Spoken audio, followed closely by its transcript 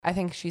I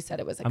think she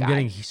said it was a I'm guy.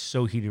 getting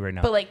so heated right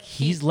now. But like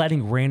he's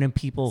letting random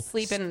people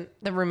sleep in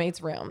the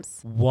roommates' rooms.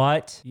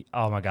 What?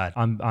 Oh my God.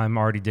 I'm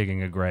already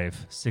digging a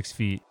grave. 6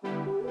 feet.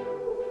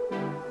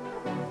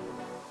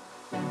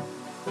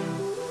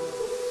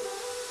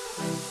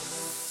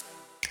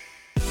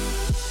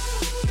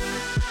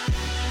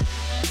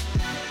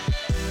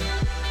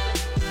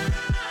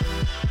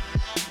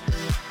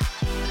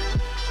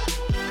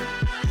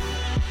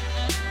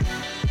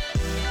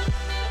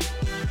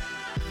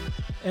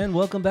 And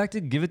welcome back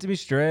to Give It To Me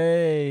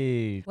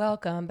Straight.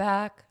 Welcome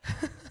back.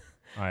 All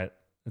right.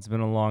 It's been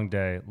a long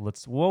day.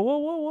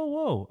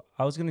 Whoa.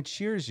 I was going to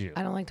cheers you.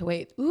 I don't like to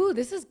wait. Ooh,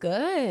 this is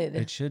good.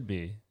 It should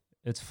be.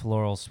 It's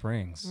Floral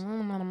Springs.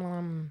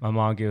 Mm. My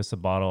mom gave us a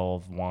bottle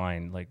of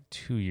wine like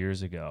 2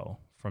 years ago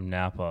from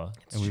Napa.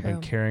 And we've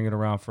been carrying it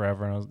around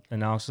forever.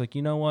 And I was like,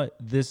 you know what?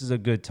 This is a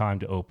good time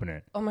to open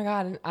it. Oh my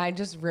God. And I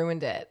just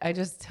ruined it. I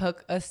just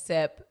took a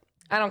sip.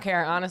 I don't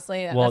care.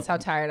 Honestly, that's how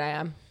tired I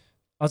am.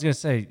 I was going to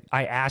say,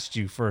 I asked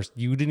you first.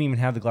 You didn't even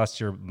have the glass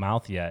to your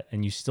mouth yet,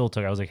 and you still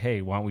took it. I was like,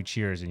 hey, why don't we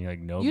cheers? And you're like,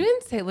 no. You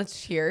didn't say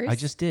let's cheers. I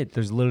just did.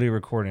 There's literally a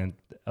recording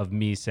of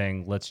me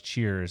saying, let's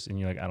cheers. And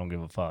you're like, I don't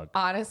give a fuck.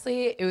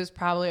 Honestly, it was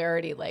probably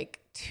already like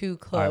too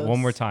close. All right,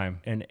 one more time.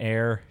 An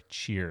air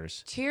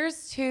cheers.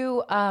 Cheers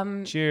to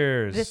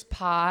cheers. This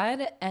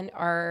pod and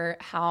our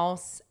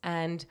house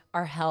and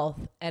our health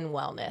and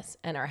wellness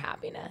and our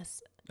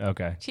happiness.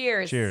 Okay.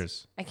 Cheers.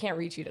 Cheers. I can't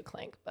reach you to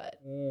clink,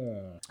 but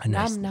A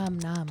nice, nom.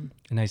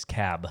 A nice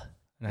cab.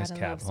 A nice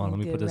cab. Hold on,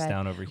 let me put this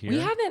down over here. We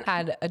haven't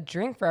had a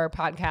drink for our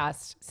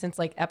podcast since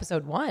like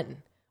episode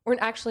 1. Or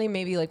actually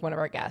maybe like one of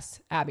our guests,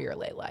 Abby or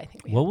Layla. I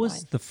think. What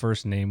was the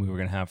first name we were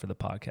going to have for the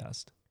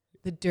podcast?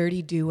 The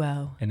Dirty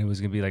Duo. And it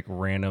was going to be like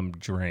random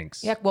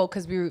drinks. Yeah, well,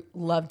 because we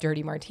love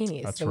dirty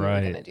martinis. That's so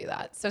right. We were going to do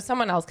that. So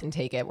someone else can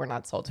take it. We're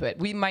not sold to it.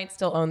 We might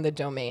still own the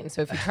domain.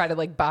 So if you try to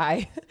like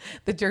buy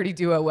the Dirty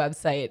Duo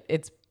website,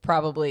 it's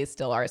probably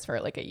still ours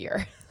for like a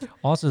year.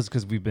 Also, it's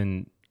because we've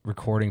been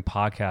recording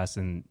podcasts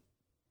in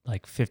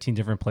like 15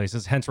 different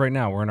places. Hence, right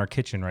now we're in our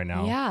kitchen right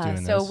now. Yeah.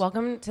 Doing So this.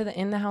 welcome to the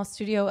in-the-house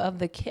studio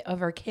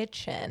of our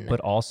kitchen. But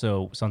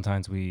also,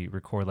 sometimes we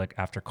record like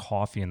after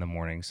coffee in the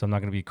morning. So I'm not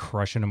going to be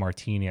crushing a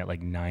martini at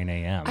like 9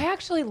 a.m. I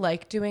actually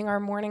like doing our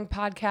morning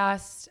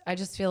podcast. I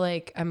just feel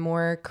like I'm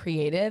more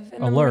creative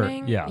in the Alert,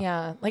 morning. yeah.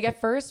 Yeah. Like at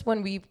first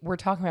when we were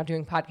talking about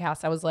doing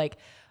podcasts, I was like,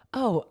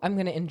 oh, I'm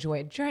going to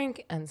enjoy a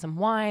drink and some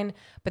wine.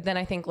 But then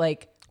I think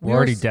like we're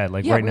already dead.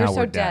 Like right now we're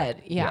we're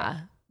dead. Yeah.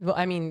 Well,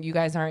 I mean, you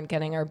guys aren't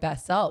getting our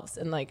best selves.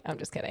 And like, I'm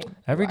just kidding.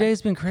 Every day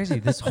has been crazy.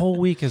 This whole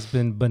week has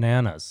been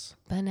bananas.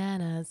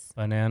 Bananas.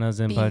 Bananas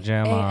in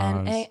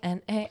pajamas.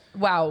 B-A-N-A-N-A.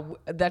 Wow.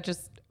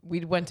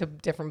 We went to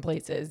different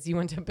places. You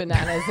went to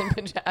Bananas in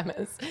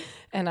Pajamas.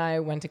 And I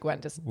went to Gwen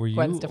Stefani. Were you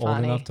old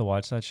enough to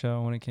watch that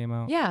show when it came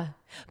out? Yeah.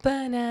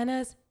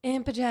 Bananas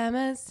in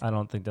Pajamas. I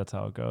don't think that's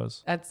how it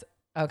goes. That's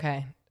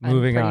okay.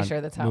 Moving I'm on. pretty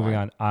sure that's how Moving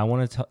on. I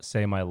want to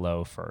say my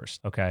low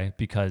first, okay?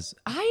 Because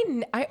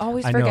I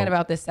always I forget know.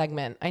 about this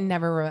segment. I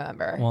never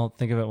remember. well,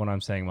 think of it when I'm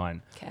saying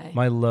mine. Okay.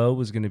 My low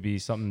was going to be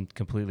something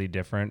completely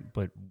different,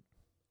 but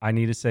I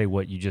need to say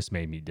what you just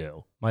made me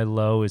do. My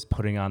low is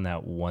putting on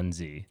that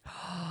onesie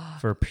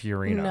for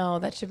Purina. No,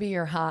 that should be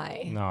your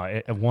high.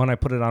 No, one, I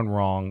put it on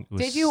wrong. It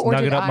was Did you or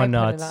did up I my put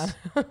nuts.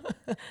 it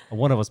on?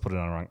 One of us put it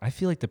on wrong. I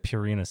feel like the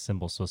Purina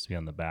symbol's supposed to be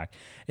on the back.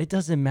 It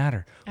doesn't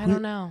matter. I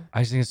don't know.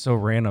 I just think it's so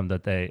random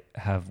that they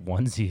have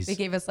onesies. They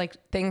gave us like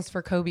things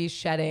for Kobe's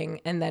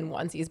shedding and then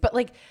onesies. But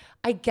like,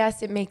 I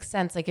guess it makes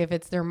sense. Like if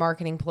it's their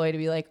marketing ploy to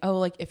be like, oh,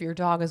 like if your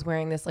dog is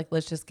wearing this, like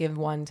let's just give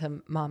one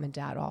to mom and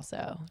dad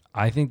also.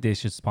 I think they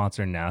should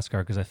sponsor NASCAR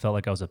because I felt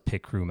like I was a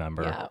pit crew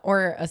member. Yeah.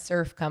 Or a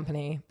surf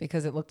company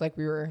because it looked like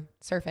we were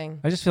surfing.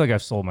 I just feel like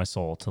I've sold my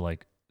soul to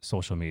like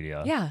social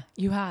media. Yeah,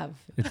 you have.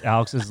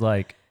 Alex is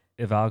like,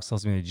 if Alex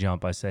tells me to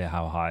jump, I say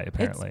how high,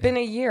 apparently. It's been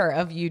a year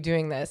of you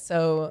doing this.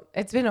 So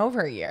it's been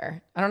over a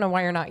year. I don't know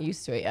why you're not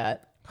used to it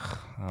yet.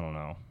 I don't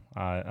know.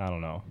 I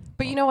don't know.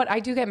 But you know what? I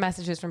do get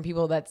messages from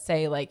people that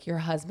say like your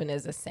husband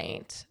is a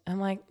saint.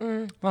 I'm like,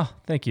 Oh,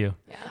 thank you.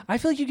 Yeah. I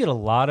feel like you get a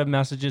lot of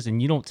messages and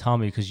you don't tell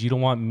me because you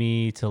don't want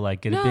me to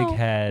like get a big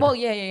head. Well,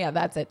 yeah.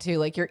 That's it too.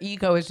 Like your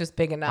ego is just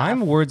big enough.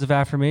 I'm words of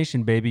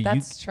affirmation, baby.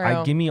 That's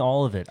true. Give me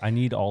all of it. I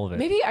need all of it.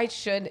 Maybe I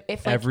should,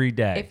 if like, every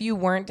day. if you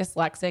weren't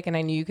dyslexic and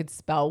I knew you could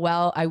spell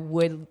well, I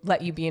would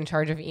let you be in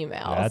charge of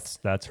emails.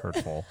 That's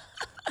hurtful.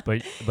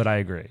 but I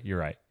agree. You're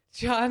right.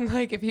 John,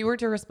 like if he were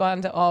to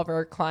respond to all of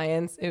our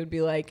clients, it would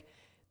be like,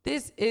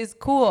 this is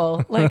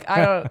cool. Like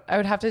I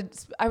would have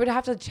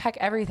to check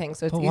everything.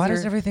 So it's easier. Why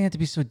does everything have to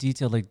be so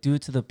detailed? Like do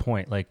it to the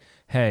point. Like,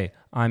 hey,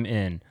 I'm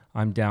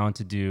down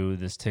to do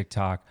this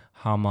TikTok.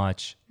 How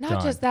much?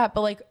 Not just that, but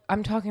like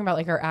I'm talking about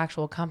like our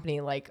actual company,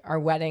 like our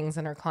weddings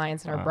and our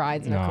clients and our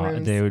brides and our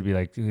grooms. They would be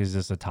like, is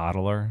this a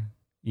toddler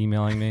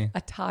emailing me?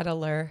 A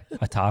toddler.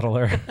 A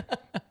toddler.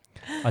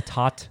 A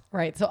tot.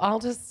 Right. So I'll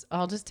just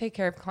take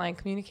care of client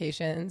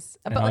communications.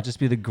 And I'll just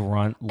be the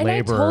grunt labor. And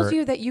I told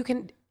you that you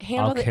can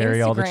handle the Instagram. I'll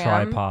carry all the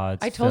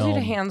tripods. I told you to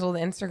handle the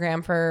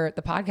Instagram for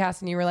the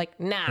podcast, and you were like,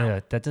 "Nah, yeah,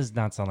 that does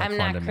not sound like I'm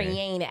fun not to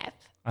creative." me.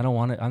 I don't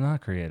want it. I'm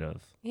not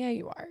creative. Yeah,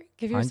 you are.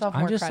 Give yourself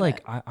I'm more just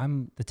credit. like,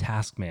 I'm the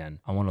task man.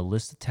 I want to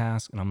list the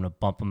tasks and I'm going to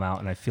bump them out.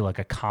 And I feel like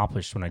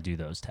accomplished when I do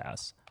those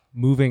tasks.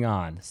 Moving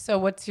on. So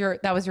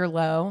that was your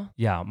low?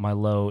 Yeah, my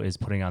low is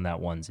putting on that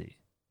onesie.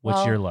 What's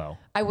Well, your low?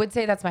 I would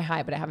say that's my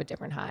high, but I have a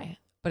different high,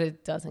 but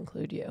it does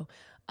include you.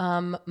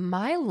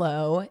 My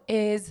low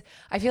is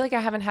I feel like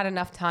I haven't had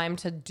enough time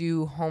to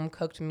do home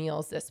cooked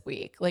meals this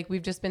week. Like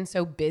we've just been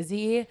so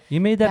busy. You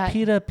made that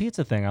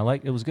pizza thing. I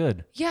like it. Was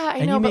good. Yeah, I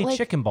and know. you But made like,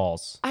 chicken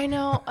balls. I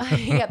know.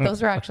 Yeah,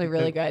 those were actually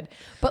really good.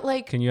 But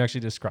like, Can you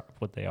actually describe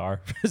what they are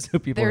so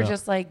people they're know?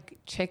 just like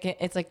chicken.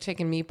 It's like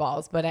chicken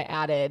meatballs, but I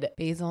added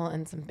basil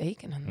and some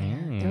bacon in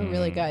there. They were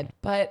really good.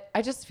 But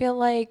I just feel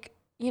like,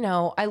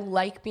 I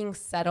like being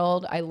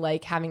settled. I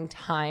like having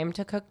time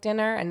to cook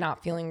dinner and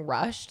not feeling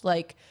rushed.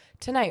 Like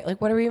tonight,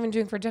 like what are we even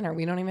doing for dinner?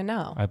 We don't even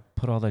know. I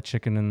put all that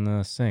chicken in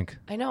the sink.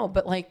 I know,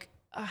 but like,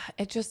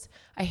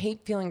 I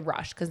hate feeling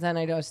rushed because then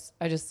I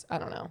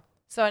don't know.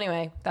 So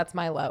anyway, that's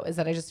my low is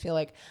that I just feel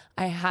like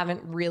I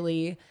haven't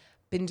really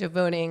been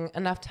devoting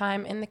enough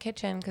time in the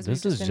kitchen because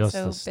we've This just is been just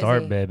so the start,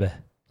 busy. baby.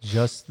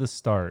 Just the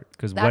start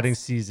because wedding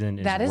season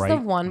is That is right the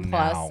one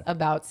plus now.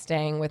 about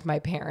staying with my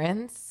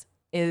parents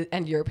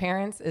and your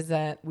parents is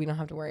that we don't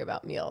have to worry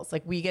about meals.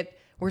 Like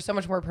we're so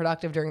much more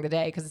productive during the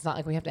day because it's not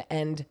like we have to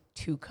end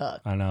to cook.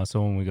 I know.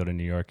 So when we go to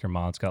New York, your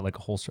mom's got like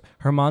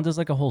her mom does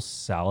like a whole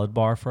salad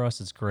bar for us.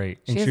 It's great.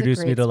 She has a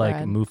Introduced me great to like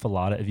spread.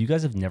 muffalata. If you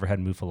guys have never had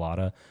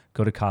muffalata,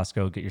 go to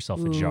Costco, get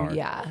yourself a jar.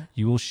 Yeah.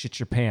 You will shit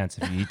your pants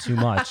if you eat too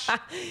much.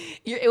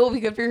 It will be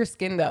good for your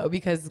skin though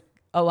because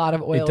a lot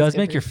of oil. It does is good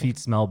make for your skin. feet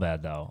smell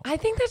bad though. I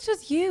think that's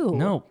just you.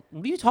 No,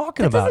 what are you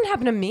talking that about? doesn't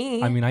happen to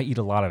me. I mean, I eat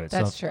a lot of it.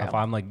 That's so true. if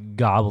I'm like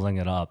gobbling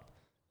it up,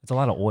 it's a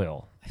lot of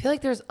oil. I feel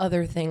like there's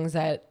other things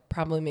that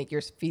probably make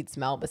your feet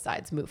smell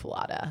besides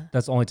muffalata.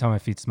 That's the only time my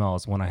feet smell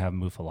is when I have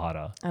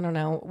muffalata. I don't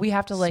know. We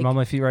have to like Smell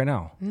my feet right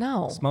now.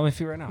 no. Smell my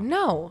feet right now.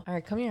 No. All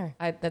right, come here.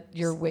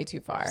 You're way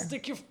too far.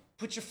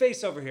 Put your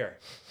face over here.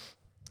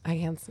 I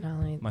can't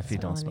smell anything. My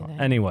feet don't smell. anything.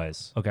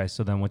 Anyways, okay,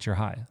 so then what's your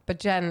high? But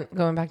Jen,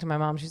 going back to my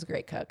mom, she's a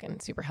great cook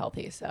and super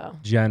healthy. So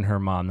Jen, her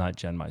mom, not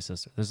Jen, my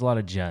sister. There's a lot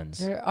of Jens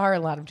there are a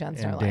lot of Jens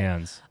in our and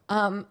life.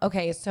 Dans.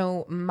 Okay,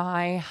 so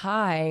my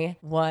high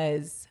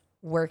was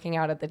working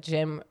out at the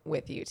gym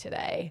with you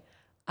today.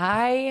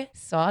 I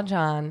saw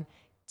John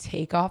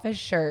take off his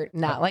shirt,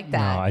 not like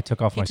that. No, I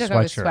took off He my took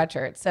off his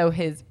sweatshirt. sweatshirt.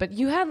 So but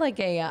you had like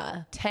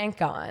a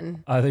tank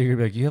on. I thought you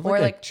were like, you have Or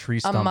like like a tree a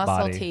stump muscle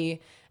body.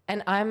 tee.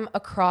 And I'm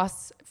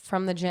across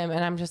from the gym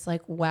and I'm just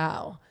like,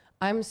 wow,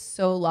 I'm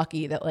so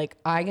lucky that like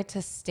I get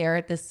to stare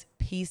at this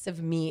piece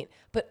of meat,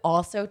 but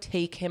also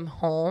take him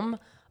home.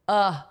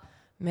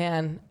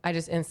 Man, I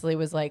just instantly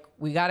was like,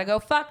 we got to go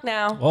fuck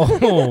now.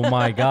 Oh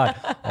my God.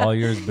 All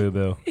yours, boo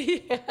boo.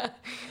 Yeah.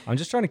 I'm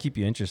just trying to keep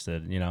you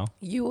interested,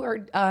 You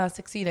are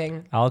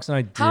succeeding. Alex and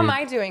I did. How am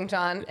I doing,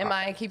 John? Am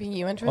I keeping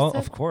you Oh, interested?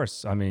 of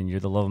course. I mean, you're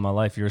the love of my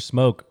life. You're a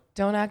smoke.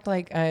 Don't act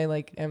like I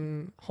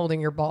am holding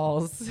your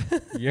balls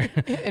You're,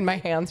 in my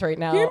hands right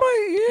now. you're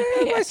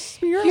You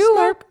smoke.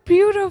 are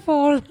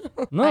beautiful.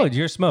 No,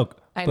 you're smoke.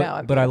 I But- know,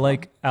 I'm But I beautiful.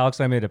 like Alex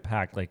and I made a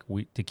pact. Like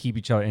to keep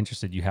each other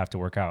interested, you have to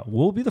work out.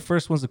 We'll be the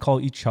first ones to call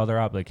each other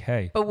out. Like,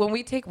 hey, But when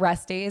we take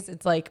rest days,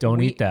 it's like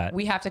Don't eat that.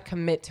 We have to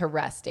commit to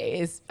rest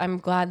days. I'm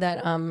glad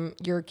that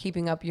you're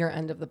keeping up your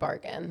end of the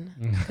bargain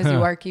because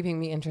you are keeping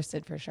me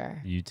interested for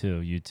sure. you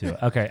too.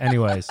 Okay.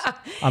 Anyways,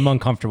 I'm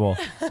uncomfortable.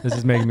 This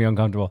is making me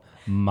uncomfortable.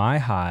 My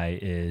high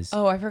is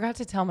Oh, I forgot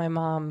to tell my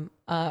mom.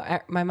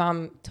 My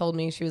mom told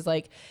me, she was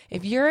like,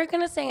 if you're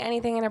gonna say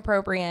anything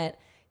inappropriate,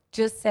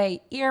 just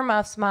say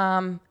earmuffs,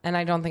 Mom. And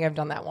I don't think I've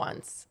done that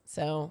once.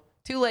 So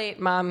too late,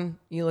 Mom.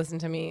 You listen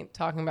to me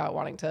talking about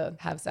wanting to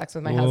have sex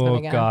with my husband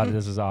again. Oh God,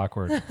 this is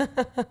awkward.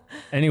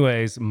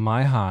 Anyways,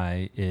 my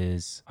high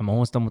is I'm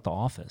almost done with The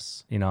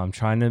Office. I'm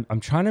trying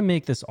to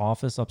make this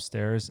office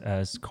upstairs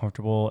as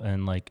comfortable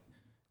and like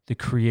the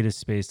creative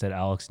space that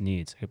Alex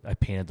needs. I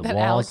painted the That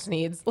walls. Alex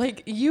needs.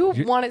 Like you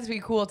want it to be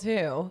cool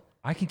too.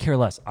 I can care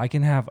less. I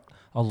can have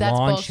a That's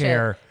lawn bullshit.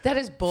 chair That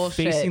is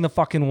bullshit. facing the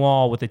fucking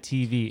wall with a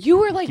TV. You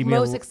were like Give me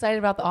most excited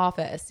about The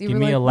Office. You give were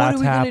me like, a what are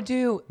we laptop- gonna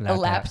do? A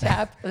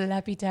laptop, a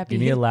lappy tappy. Give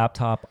me a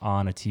laptop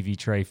on a TV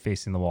tray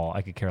facing the wall.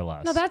 I could care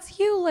less. No, that's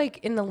you like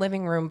in the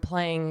living room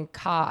playing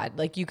COD.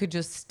 Like you could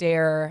just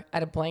stare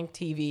at a blank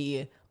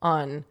TV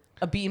on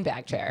a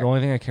beanbag chair. The only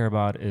thing I care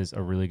about is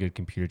a really good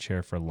computer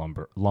chair for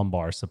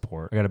lumbar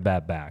support. I got a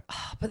bad back.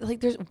 But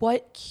like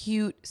what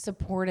cute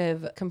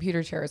supportive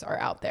computer chairs are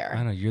out I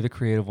there? know, you're the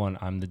creative one.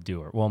 I'm the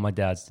doer. Well, my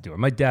dad's the doer.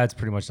 My dad's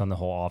pretty much done the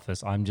whole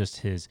office. I'm just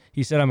his.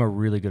 He said I'm a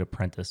really good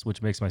apprentice,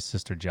 which makes my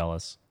sister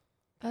jealous.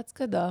 That's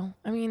good though.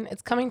 I mean,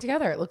 it's coming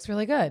together. It looks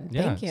really good.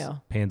 Thank you.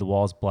 Painted the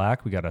walls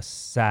black. We got a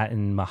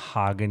satin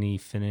mahogany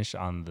finish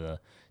on the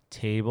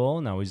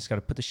table. Now we just got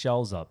to put the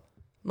shelves up.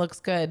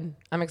 Looks good.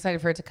 I'm excited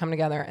for it to come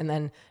together and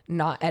then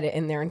not edit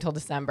in there until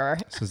December.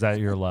 So is that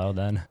your low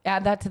then?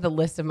 Add that to the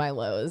list of my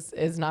lows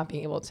is not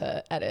being able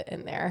to edit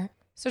in there.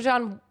 So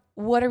John,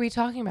 what are we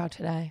talking about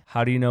today?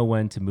 How do you know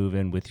when to move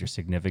in with your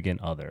significant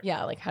other?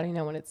 Yeah, like how do you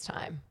know when it's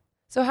time?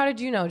 So how did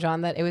you know,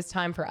 John, that it was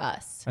time for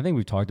us? I think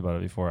we've talked about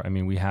it before. I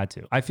mean, we had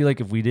to. I feel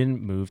like if we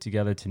didn't move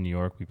together to New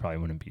York, we probably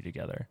wouldn't be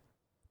together.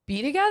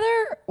 Be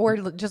together or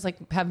just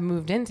like have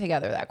moved in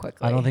together that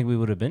quickly? I don't think we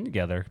would have been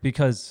together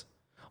because,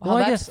 well,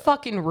 that's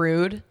fucking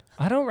rude.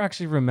 I don't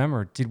actually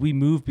remember. Did we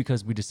move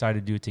because we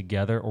decided to do it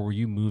together, or were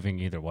you moving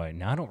either way?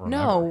 Now I don't remember.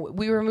 No,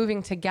 we were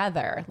moving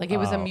together. Like it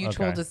was a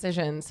mutual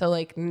decision. So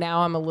like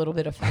now I'm a little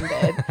bit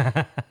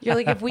offended. You're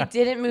like, if we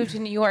didn't move to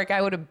New York,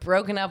 I would have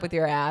broken up with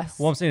your ass.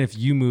 Well, I'm saying if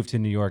you moved to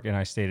New York and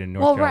I stayed in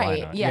North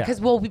Carolina. Right. Yeah. Because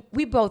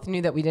we both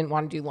knew that we didn't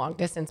want to do long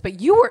distance, but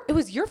it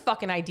was your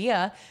fucking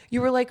idea.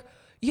 You were like,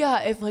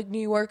 yeah, if like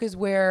New York is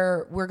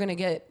where we're going to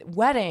get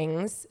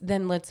weddings,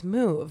 then let's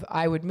move.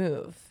 I would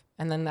move.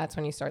 And then that's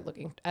when you start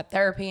looking at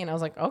therapy. And I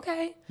was like,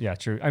 okay. Yeah,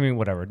 true. I mean,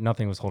 whatever.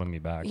 Nothing was holding me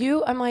back.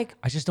 I'm like,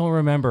 I just don't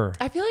remember.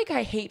 I feel like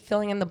I hate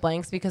filling in the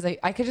blanks because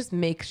I could just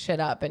make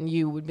shit up and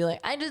you would be like,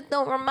 I just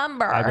don't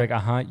remember. I'd be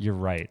like, you're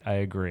right. I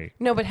agree.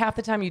 No, but half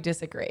the time you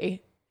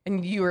disagree.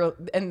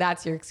 And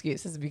that's your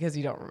excuse is because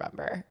you don't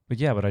remember.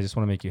 But I just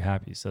want to make you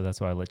happy. So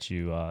that's why I let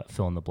you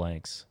fill in the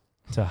blanks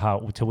to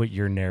what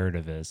your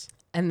narrative is.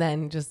 And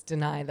then just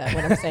deny that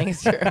what I'm saying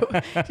is true.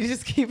 You're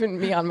just keeping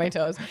me on my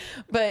toes.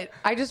 But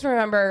I just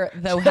remember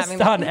though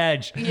having on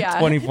edge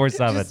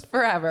 24/7. Just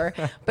forever.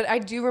 But I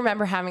do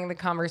remember having the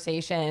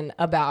conversation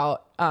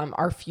about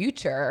our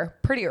future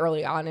pretty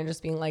early on and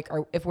just being like,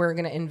 if we're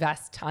going to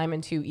invest time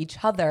into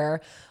each other,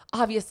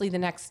 obviously the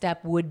next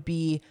step would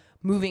be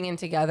moving in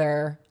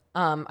together.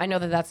 I know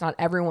that that's not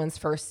everyone's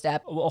first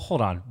step. Well,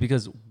 hold on,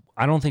 because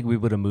I don't think we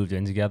would have moved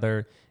in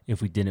together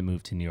if we didn't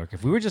move to New York.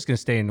 If we were just going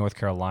to stay in North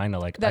Carolina,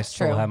 I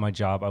still had my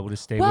job, I would have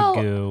stayed with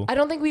Goo. I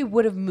don't think we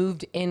would have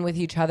moved in with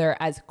each other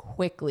as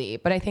quickly,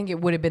 but I think it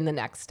would have been the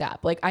next step.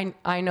 Like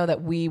I know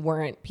that we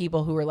weren't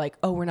people who were like,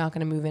 oh, we're not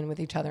going to move in with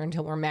each other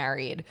until we're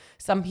married.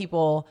 Some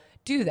people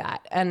do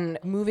that. And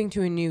moving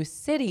to a new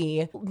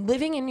city,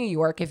 living in New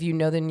York, if you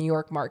know the New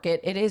York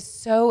market, it is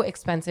so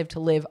expensive to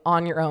live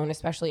on your own,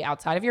 especially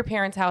outside of your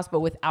parents' house,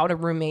 but without a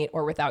roommate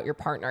or without your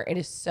partner. It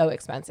is so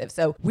expensive.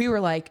 So we were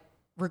like,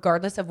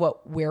 regardless of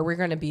where we're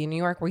going to be in New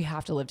York, we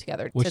have to live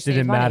together. Which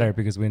didn't matter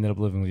because we ended up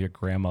living with your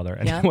grandmother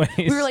anyways.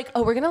 Yeah. We were like,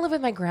 oh, we're going to live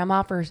with my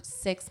grandma for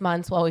 6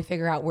 months while we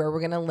figure out where we're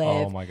going to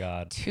live. Oh my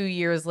God. 2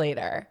 years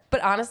later.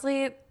 But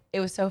honestly, it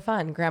was so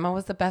fun. Grandma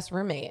was the best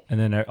roommate. And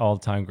then all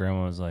the time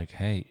grandma was like,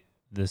 hey,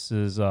 this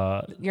is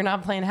you're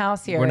not playing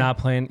house here. You're not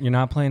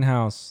playing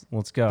house.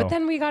 Let's go. But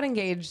then we got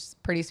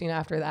engaged pretty soon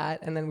after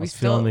that, and then we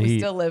still lived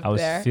there. I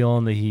was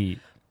feeling the heat.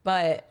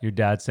 But your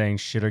dad saying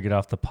shit or get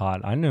off the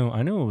pot. I knew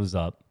it was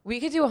up. We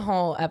could do a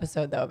whole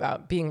episode though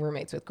about being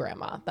roommates with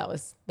grandma. That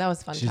was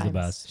fun. She's times. The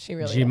best. She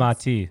really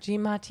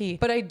G-Ma-T.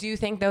 But I do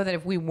think though that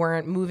if we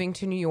weren't moving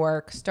to New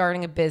York,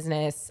 starting a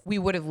business, we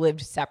would have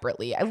lived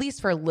separately, at least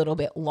for a little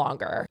bit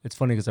longer. It's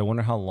funny because I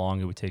wonder how long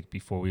it would take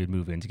before we would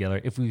move in together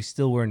if we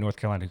still were in North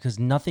Carolina, because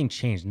nothing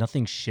changed,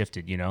 nothing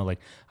shifted, like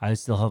I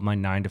still have my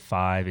 9 to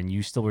 5 and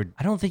you still were.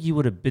 I don't think you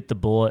would have bit the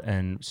bullet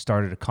and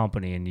started a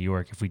company in New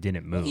York if we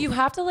didn't move. You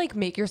have to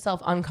make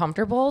yourself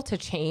uncomfortable to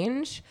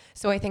change.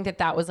 So I think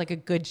that was a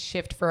good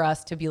shift for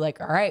us to be like,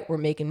 all right, we're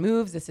making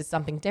moves. This is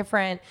something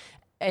different,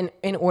 and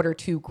in order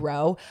to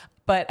grow.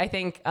 But I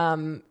think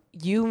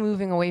you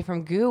moving away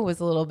from Goo was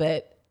a little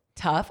bit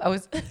tough.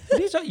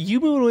 You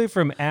moved away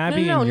from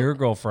Abby and your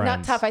girlfriend.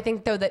 Not tough. I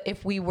think though that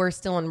if we were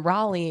still in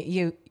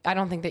Raleigh, I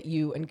don't think that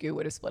you and Goo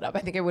would have split up. I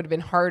think it would have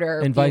been harder.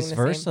 And vice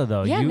versa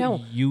though. Yeah,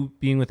 you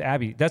being with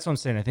Abby. That's what I'm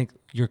saying. I think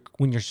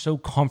when you're so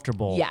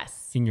comfortable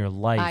in your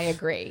life. I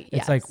agree.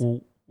 It's like,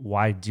 well,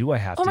 why do I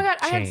have to change? Oh my God,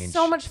 I had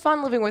so much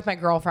fun living with my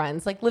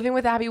girlfriends. Like living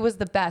with Abby was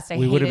the best.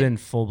 We would have been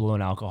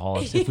full-blown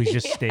alcoholics if we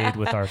just stayed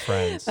with our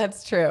friends.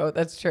 That's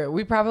true.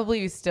 We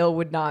probably still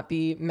would not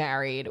be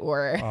married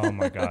or oh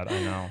my God,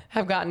 I know.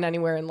 have gotten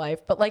anywhere in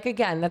life. But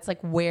again, that's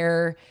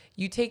where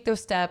you take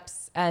those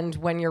steps and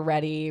when you're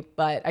ready.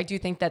 But I do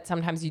think that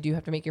sometimes you do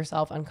have to make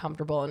yourself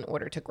uncomfortable in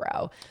order to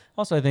grow.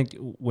 Also, I think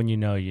when you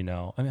know.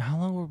 I mean, how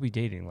long were we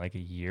dating? Like a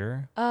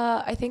year?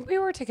 I think we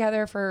were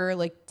together for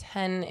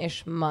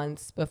 10-ish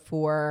months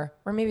before,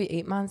 or maybe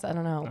 8 months. I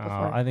don't know.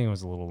 I think it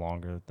was a little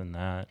longer than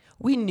that.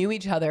 We knew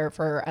each other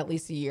for at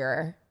least a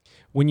year.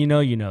 When you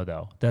know,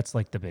 though. That's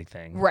the big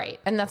thing. Right.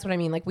 And that's what I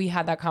mean. We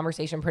had that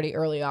conversation pretty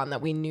early on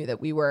that we knew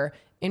that we were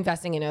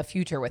investing in a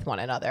future with one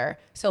another.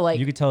 So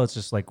you could tell it's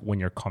just when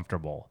you're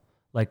comfortable.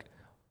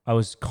 I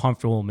was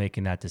comfortable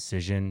making that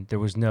decision. There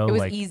was no it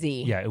was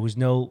easy. Yeah, it was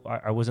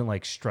I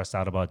wasn't stressed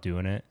out about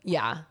doing it.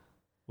 Yeah.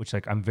 Which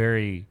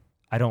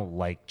I don't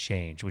like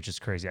change, which is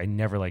crazy. I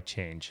never like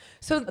change.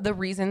 So the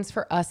reasons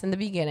for us in the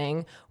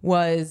beginning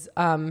was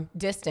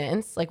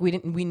distance. We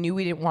knew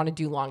we didn't want to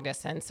do long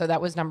distance. So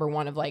that was number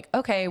one of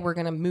okay, we're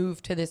going to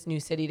move to this new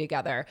city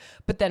together.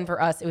 But then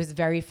for us, it was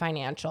very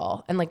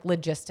financial and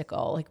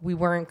logistical. We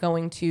weren't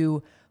going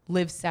to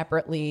live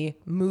separately,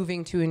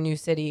 moving to a new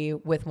city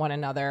with one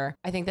another.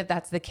 I think that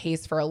that's the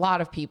case for a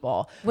lot of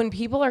people. When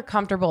people are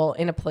comfortable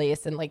in a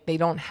place and they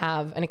don't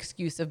have an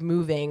excuse of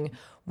moving,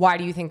 why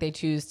do you think they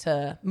choose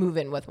to move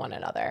in with one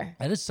another?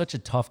 That is such a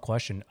tough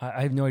question.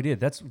 I have no idea.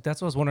 That's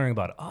what I was wondering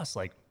about us.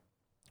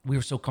 we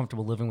were so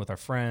comfortable living with our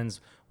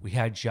friends. We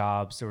had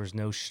jobs. There was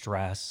no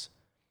stress.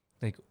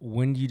 Like,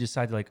 when do you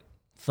decide to, like,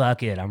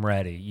 fuck it, I'm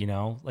ready, you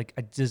know? Like,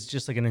 does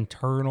just like an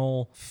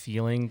internal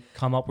feeling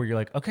come up where you're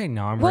like, okay,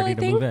 now I'm ready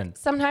to move in?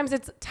 Sometimes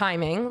it's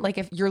timing. Like,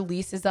 if your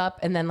lease is up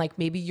and then like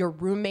maybe your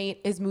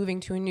roommate is moving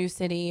to a new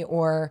city,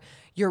 or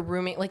your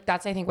roommate, like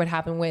that's, I think, what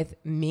happened with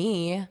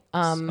me.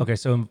 Okay,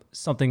 so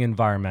something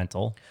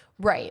environmental.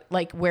 Right.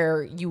 Like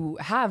where you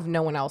have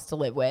no one else to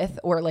live with,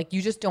 or like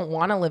you just don't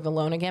want to live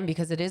alone again,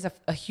 because it is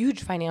a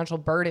huge financial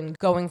burden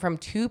going from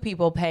 2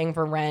 people paying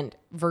for rent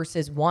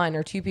versus 1,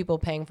 or 2 people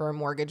paying for a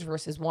mortgage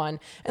versus 1.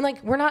 And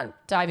like, we're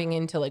not diving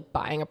into like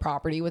buying a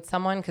property with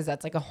someone, because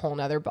that's like a whole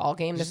nother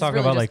ballgame. Just talking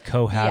about like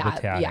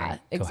cohabitating. Yeah,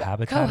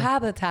 exactly.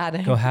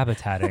 Cohabitating.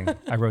 Cohabitating.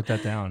 I wrote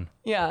that down.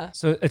 Yeah.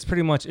 So it's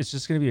pretty much, it's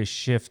just going to be a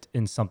shift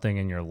in something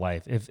in your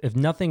life. If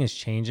nothing is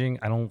changing,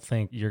 I don't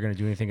think you're going to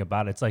do anything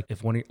about it. It's like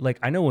like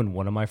I know when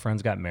one of my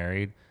friends got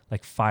married,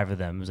 like 5 of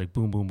them, it was like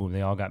boom, boom, boom.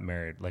 They all got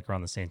married like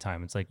around the same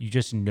time. It's like you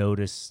just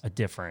notice a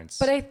difference.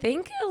 But I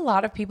think a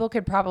lot of people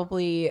could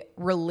probably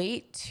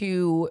relate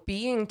to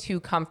being too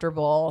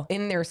comfortable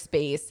in their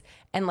space.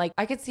 And like,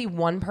 I could see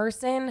one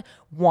person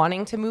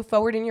wanting to move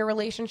forward in your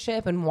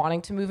relationship and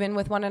wanting to move in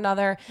with one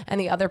another,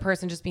 and the other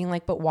person just being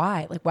like, but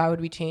why? Like, why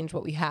would we change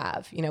what we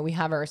have? You know, we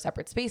have our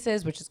separate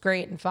spaces, which is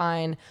great and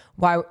fine.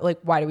 Why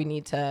do we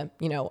need to,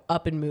 you know,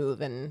 up and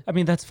move? And I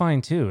mean, that's fine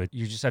too.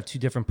 You just have 2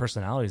 different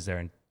personalities there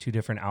and 2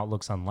 different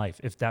outlooks on life.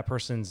 If that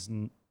person's,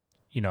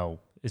 you know,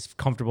 is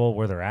comfortable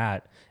where they're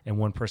at and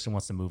one person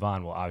wants to move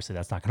on, well, obviously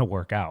that's not going to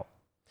work out.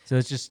 So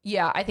it's just...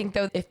 Yeah, I think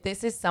though, if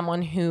this is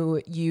someone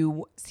who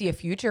you see a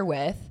future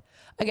with,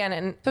 again,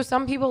 and so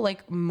some people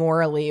like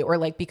morally or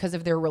like because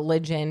of their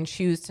religion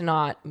choose to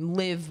not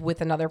live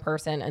with another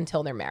person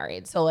until they're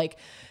married. So like,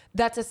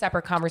 that's a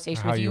separate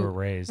conversation. How you were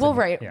raised. Well,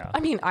 right. Yeah. I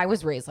mean, I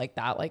was raised like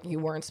that. Like, you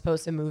weren't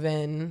supposed to move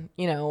in,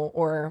 you know,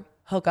 or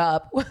hook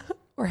up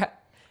or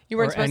you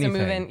weren't supposed to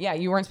move in. Yeah,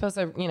 you weren't supposed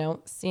to, you know,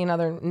 see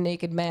another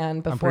naked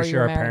man before you were married. I'm pretty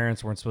sure our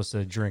parents weren't supposed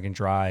to drink and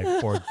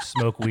drive or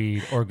smoke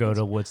weed or go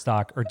to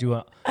Woodstock or do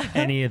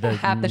any of the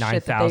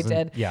 9,000.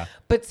 Did. Yeah.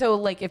 But so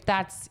like, if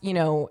that's, you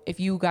know,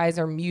 if you guys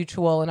are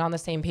mutual and on the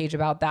same page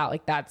about that,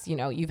 like that's, you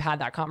know, you've had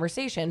that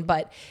conversation.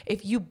 But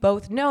if you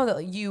both know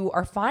that you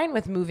are fine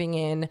with moving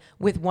in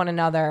with one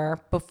another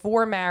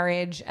before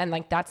marriage, and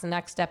like that's the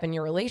next step in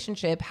your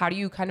relationship, how do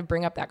you kind of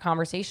bring up that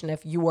conversation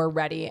if you are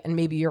ready and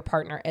maybe your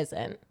partner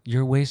isn't?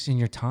 You're wasting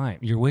your time.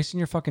 You're wasting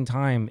your fucking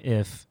time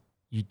if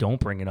you don't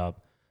bring it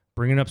up.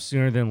 Bring it up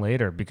sooner than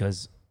later,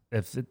 because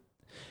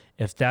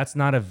if that's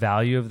not a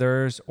value of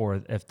theirs,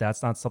 or if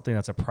that's not something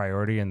that's a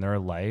priority in their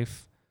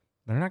life,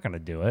 they're not going to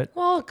do it.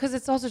 Well, because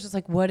it's also just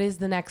like, what is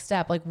the next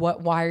step? Like,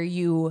 why are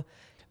you...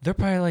 They're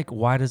probably like,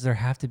 why does there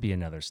have to be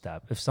another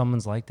step? If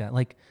someone's like that,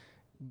 like,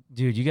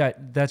 dude,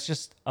 that's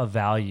just a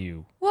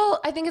value. Well,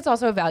 I think it's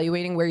also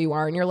evaluating where you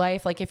are in your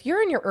life. Like, if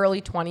you're in your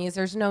early 20s,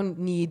 there's no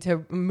need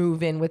to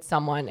move in with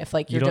someone if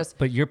like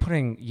But you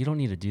don't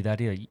need to do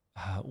that either.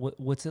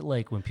 What's it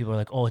like when people are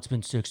like, oh, it's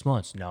been 6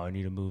 months, now I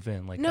need to move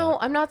in? Like, no,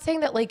 I'm not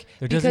saying that like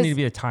there doesn't need to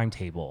be a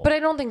timetable. But I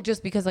don't think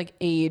just because like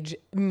age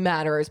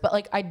matters. But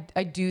like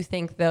I do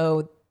think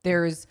though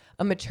there's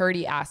a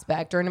maturity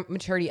aspect or a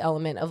maturity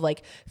element of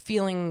like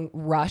feeling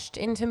rushed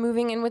into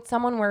moving in with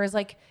someone. Whereas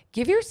like,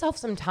 give yourself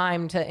some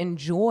time to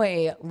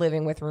enjoy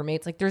living with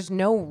roommates. Like, there's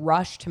no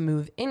rush to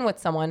move in with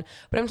someone.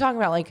 But I'm talking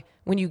about like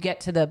when you get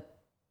to the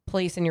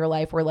place in your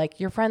life where like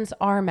your friends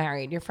are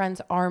married, your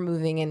friends are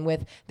moving in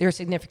with their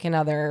significant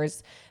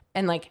others,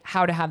 and like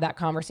how to have that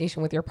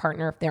conversation with your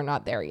partner if they're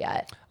not there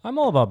yet. I'm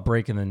all about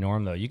breaking the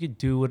norm though. You could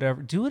do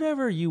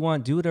whatever you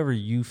want, do whatever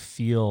you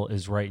feel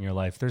is right in your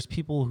life. There's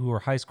people who are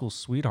high school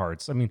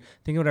sweethearts. I mean,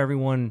 think about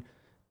everyone,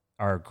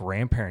 our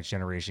grandparents'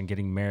 generation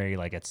getting married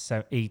like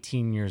at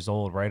 18 years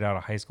old, right out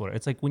of high school.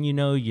 It's like, when you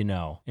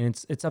know,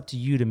 and it's up to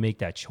you to make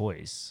that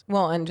choice.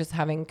 Well, and just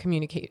having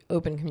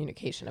open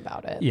communication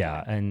about it.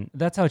 Yeah, and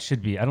that's how it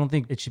should be. I don't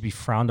think it should be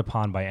frowned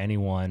upon by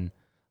anyone.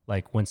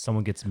 Like when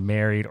someone gets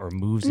married or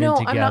moves in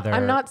together.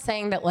 I'm not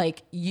saying that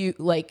like you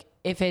like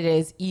if it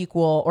is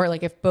equal or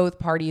like if both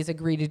parties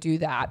agree to do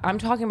that. I'm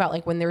talking about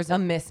like when there's a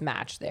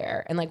mismatch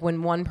there, and like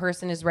when one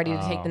person is ready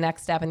to take the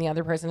next step and the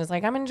other person is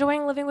like, I'm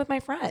enjoying living with my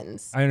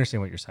friends. I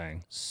understand what you're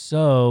saying.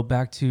 So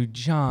back to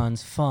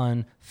John's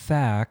fun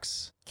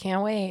facts.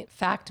 Can't wait.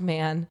 Fact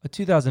man. A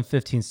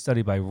 2015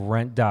 study by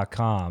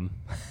Rent.com,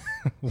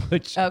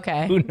 which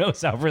who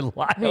knows how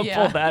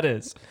reliable that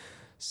is,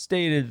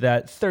 stated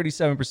that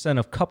 37%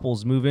 of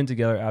couples move in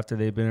together after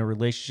they've been in a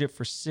relationship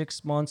for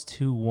 6 months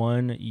to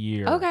 1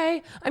 year.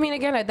 Okay. I mean,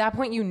 again, at that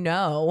point, and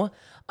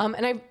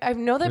I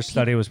know that their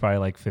study was probably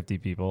like 50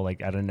 people.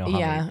 Like, I don't know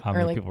how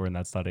many people were in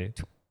that study.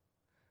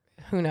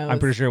 Who knows? I'm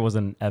pretty sure it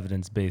wasn't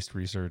evidence-based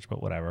research,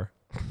 but whatever.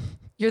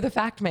 You're the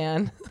fact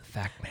man.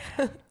 Fact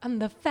man. I'm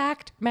the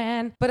fact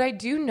man. But I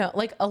do know,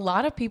 like, a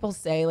lot of people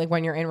say, like,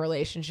 when you're in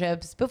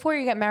relationships, before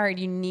you get married,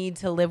 you need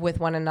to live with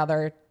one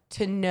another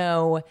to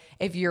know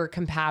if you're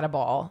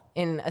compatible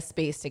in a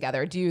space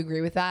together. Do you agree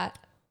with that?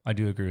 I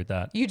do agree with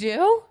that. You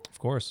do? Of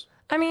course.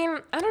 I mean,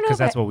 I don't know. Because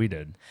that's what we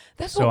did.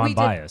 That's so what we I'm did.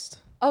 biased.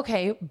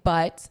 Okay,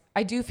 but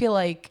I do feel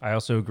like I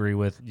also agree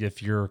with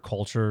if your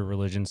culture,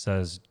 religion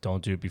says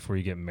don't do it before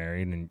you get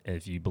married, and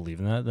if you believe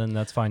in that, then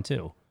that's fine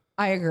too.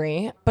 I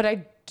agree. But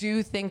I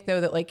do think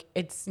though that like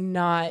it's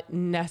not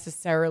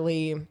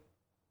necessarily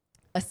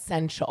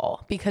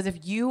essential, because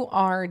if you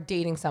are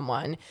dating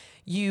someone,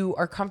 you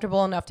are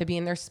comfortable enough to be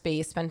in their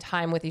space, spend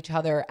time with each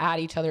other at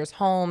each other's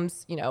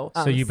homes, So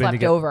you've been slept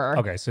together over.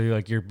 Okay, so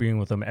you're being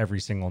with them every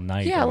single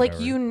night. Yeah, or like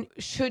whatever. you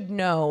should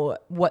know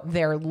what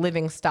their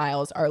living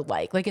styles are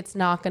like. Like it's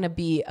not going to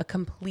be a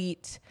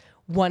complete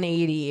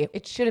 180.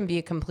 It shouldn't be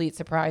a complete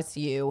surprise to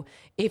you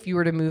if you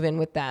were to move in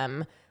with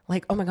them.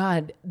 Like, oh my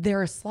God,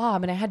 they're a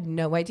slob and I had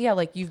no idea.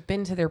 Like you've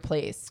been to their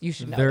place. You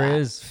should know There that.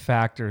 is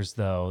factors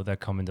though that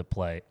come into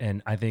play,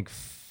 and I think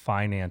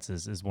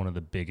finances is one of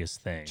the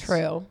biggest things.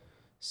 True.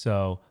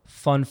 So,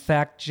 fun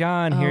fact,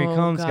 John, here he Oh,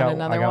 comes. God,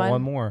 another I got one?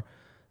 one more.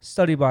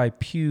 Study by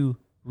Pew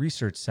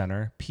Research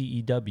Center,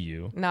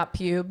 PEW. Not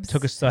pubes.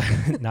 Took a study,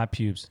 not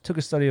pubes, took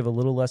a study of a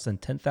little less than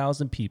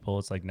 10,000 people,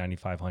 it's like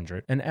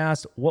 9,500, and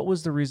asked what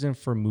was the reason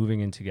for moving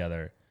in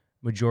together.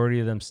 Majority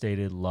of them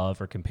stated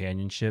love or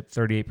companionship.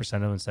 38%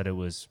 of them said it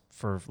was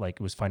it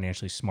was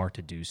financially smart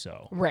to do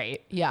so.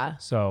 Right. Yeah.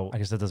 So I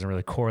guess that doesn't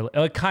really correlate.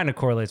 It kind of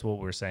correlates with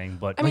what we're saying,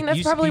 but I mean,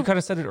 that's probably- you kind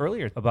of said it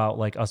earlier about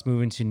like us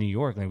moving to New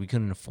York. Like we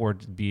couldn't afford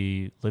to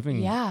be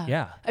living. Yeah.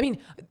 Yeah. I mean,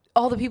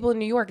 all the people in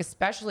New York,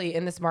 especially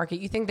in this market,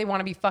 you think they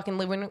want to be fucking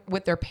living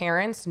with their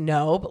parents?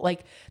 No, but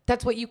like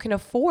that's what you can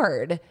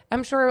afford.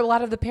 I'm sure a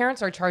lot of the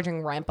parents are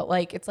charging rent, but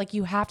like it's like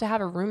you have to have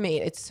a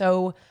roommate. It's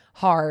so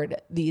hard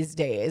these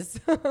days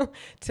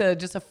to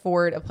just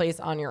afford a place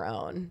on your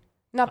own.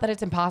 Not that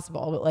it's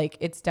impossible, but like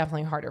it's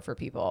definitely harder for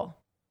people.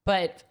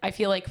 But I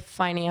feel like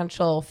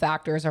financial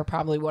factors are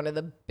probably one of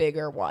the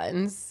bigger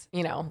ones.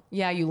 You know,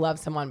 yeah, you love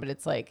someone, but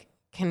it's like,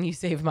 can you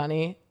save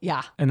money?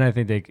 Yeah. And I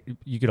think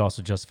you could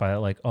also justify it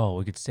like, oh,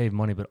 we could save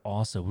money, but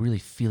also really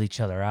feel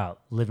each other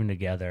out, living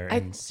together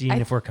and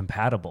seeing if we're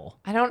compatible.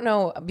 I don't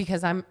know,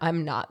 because I'm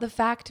not the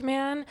fact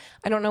man.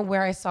 I don't know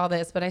where I saw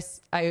this, but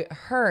I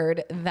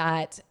heard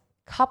that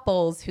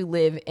couples who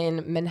live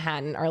in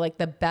Manhattan are like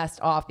the best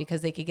off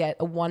because they could get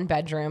a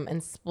 1-bedroom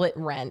and split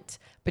rent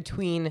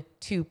between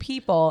 2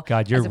 people.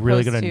 God, you're as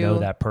really opposed going to know to-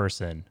 that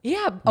person.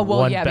 Yeah. Oh, well,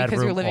 One yeah, because you're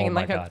bedroom, living oh in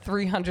like my a God.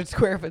 300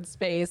 square foot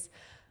space.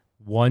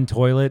 One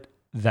toilet,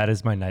 that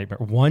is my nightmare.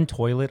 One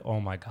toilet, oh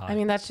my God. I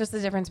mean, that's just the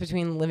difference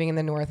between living in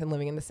the North and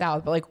living in the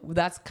South. But like,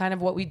 that's kind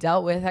of what we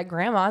dealt with at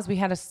grandma's. We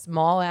had a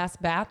small ass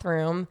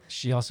bathroom.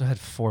 She also had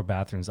 4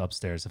 bathrooms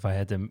upstairs if I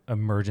had to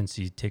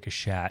emergency take a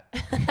shat.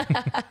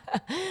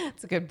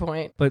 That's a good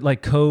point. But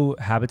like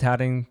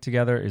cohabitating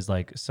together is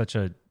like such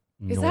a Is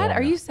norm that,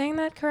 are now. you saying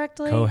that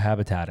correctly?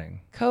 Cohabitating.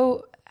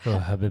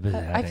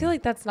 Cohabitating. I feel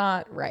like that's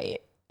not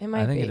right. It might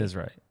be. I think it is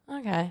right.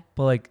 Okay.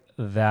 But like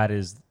that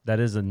is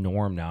a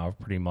norm now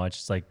pretty much.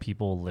 It's like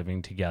people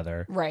living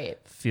together, Right.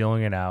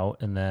 feeling it out,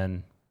 and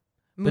then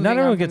but Moving not on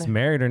everyone from gets there.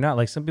 married or not.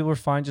 Like some people are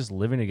fine just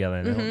living together.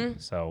 And they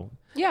don't- so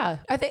Yeah.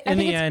 I think in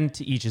the it's end,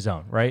 to each his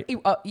own, right?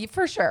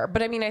 For sure.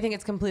 But I mean, I think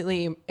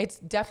it's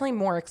definitely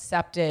more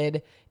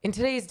accepted in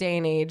today's day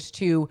and age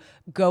to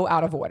go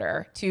out of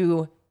order,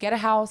 to get a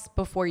house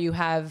before you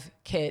have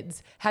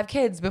kids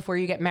before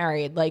you get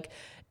married. Like,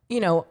 you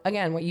know,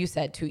 again, what you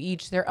said, to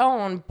each their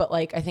own. But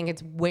like, I think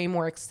it's way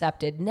more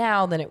accepted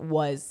now than it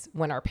was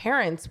when our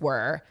parents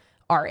were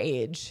our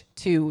age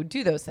to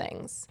do those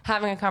things.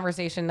 Having a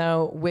conversation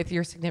though with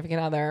your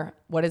significant other,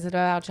 what is it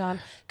about,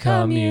 John?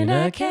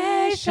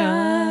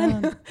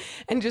 Communication.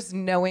 And just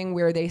knowing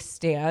where they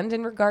stand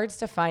in regards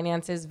to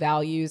finances,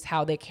 values,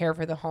 how they care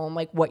for the home,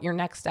 like what your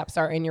next steps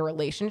are in your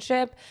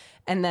relationship.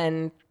 And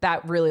then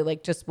that really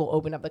like just will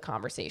open up the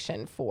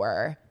conversation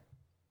for,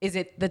 is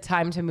it the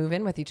time to move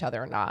in with each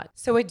other or not?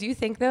 So I do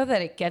think though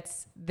that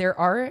there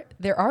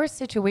are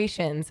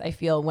situations I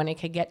feel when it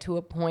could get to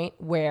a point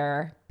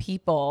where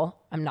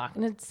people, I'm not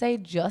going to say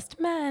just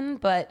men,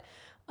 but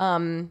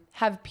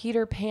have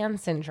Peter Pan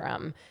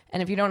syndrome.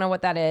 And if you don't know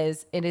what that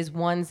is, it is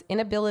one's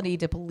inability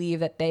to believe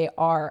that they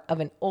are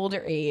of an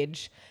older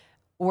age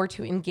or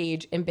to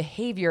engage in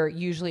behavior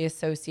usually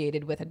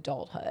associated with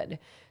adulthood.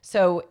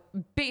 So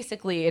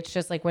basically, it's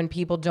just like when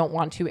people don't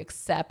want to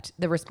accept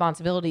the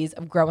responsibilities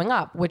of growing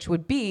up, which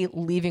would be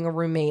leaving a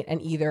roommate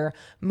and either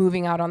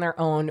moving out on their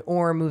own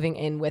or moving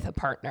in with a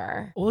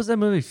partner. What was that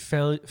movie?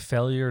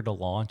 Failure to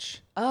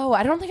Launch. Oh,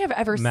 I don't think I've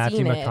ever Matthew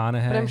seen it,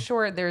 McConaughey? but I'm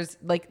sure there's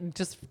like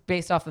just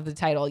based off of the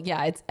title.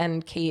 Yeah,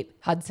 and Kate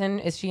Hudson,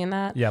 is she in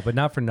that? Yeah, but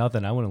not for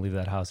nothing. I wouldn't leave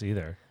that house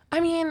either. I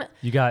mean,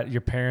 You got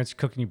your parents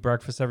cooking you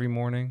breakfast every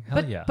morning.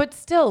 Hell yeah. But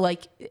still,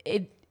 like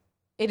it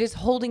is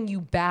holding you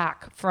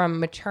back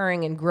from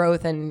maturing and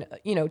growth and,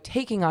 you know,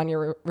 taking on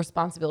your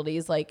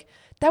responsibilities. Like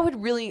that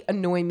would really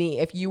annoy me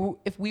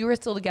if we were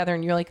still together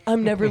and you're like,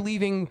 I'm never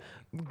leaving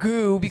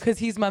Goo because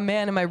he's my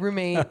man and my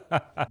roommate.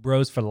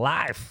 Bros for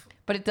life.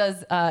 But it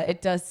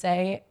does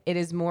say it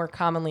is more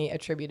commonly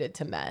attributed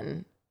to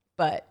men.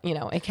 but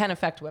it can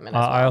affect women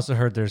as well. I also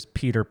heard there's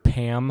Peter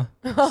Pan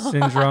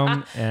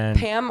syndrome and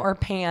Pam or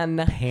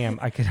Pan? Pam.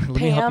 Let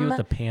me help you with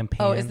the Pam.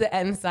 Oh, is the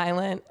N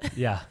silent?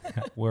 Yeah,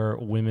 where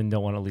women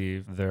don't want to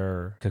leave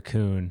their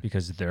cocoon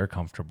because they're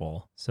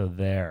comfortable. So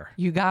there.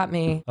 You got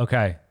me.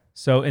 Okay.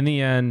 So in the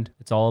end,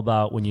 it's all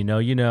about when you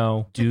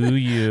know, do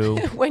you?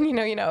 When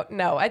you know.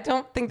 No, I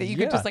don't think that you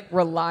could just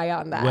rely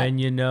on that. When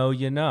you know,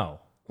 you know.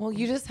 Well,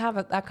 you just have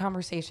that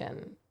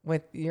conversation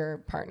with your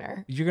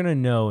partner. You're going to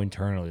know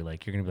internally, you're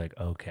going to be like,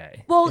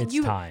 okay, well, it's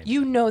time.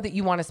 You know that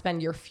you want to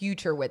spend your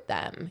future with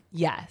them.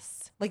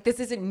 Yes. This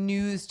isn't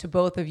news to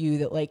both of you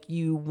that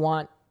you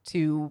want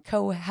to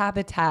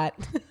cohabitat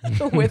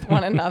with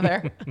one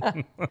another.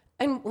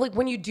 And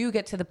when you do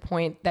get to the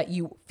point that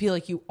you feel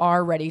like you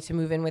are ready to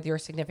move in with your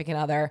significant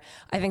other,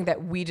 I think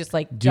that we just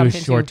do a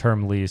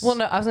short-term lease. Well,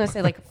 no, I was going to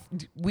say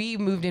we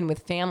moved in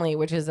with family,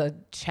 which is a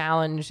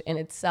challenge in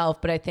itself.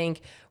 But I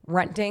think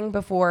renting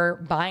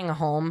before buying a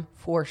home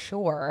for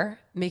sure,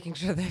 making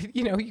sure that,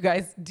 you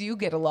guys do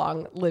get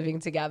along living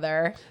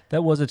together.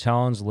 That was a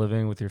challenge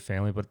living with your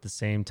family, but at the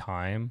same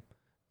time,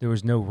 there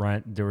was no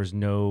rent. There was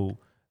no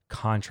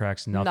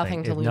contracts,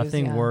 nothing. To if lose,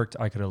 nothing worked,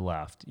 I could have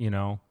left,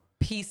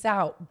 Peace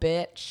out,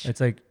 bitch.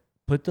 It's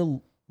put the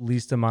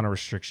least amount of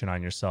restriction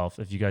on yourself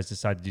if you guys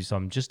decide to do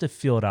something, just to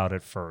feel it out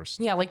at first.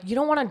 Yeah, you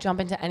don't want to jump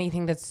into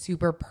anything that's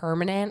super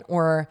permanent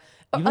or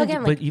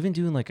even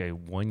doing a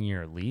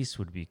 1-year lease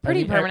would be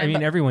pretty permanent. I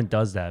mean, everyone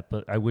does that,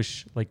 but I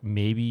wish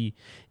maybe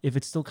if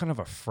it's still kind of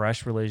a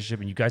fresh relationship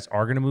and you guys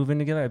are going to move in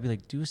together, I'd be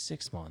do a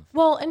 6 month.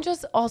 Well, and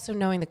just also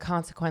knowing the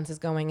consequences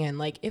going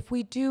in, if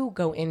we do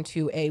go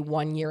into a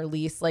 1-year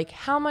lease,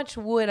 how much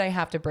would I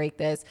have to break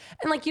this?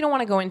 And you don't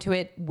want to go into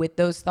it with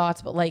those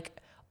thoughts, but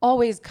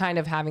always kind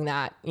of having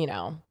that,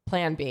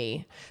 plan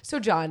B. So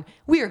John,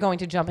 we are going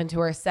to jump into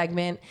our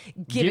segment.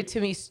 Give it to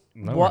me.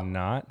 No, we're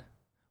not.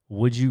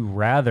 Would you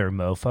rather,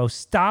 mofo?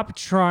 Stop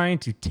trying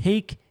to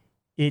take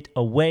it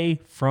away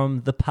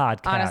from the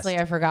podcast. Honestly,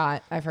 I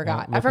forgot. I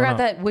forgot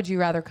that Would You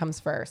Rather comes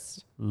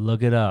first.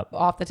 Look it up.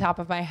 Off the top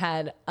of my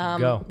head.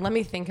 Go. Let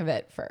me think of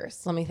it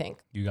first. Let me think.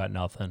 You got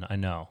nothing. I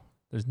know.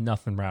 There's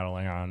nothing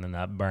rattling on in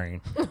that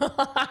brain.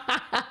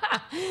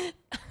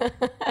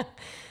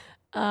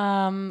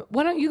 Why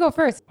don't you go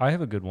first? I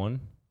have a good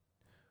one.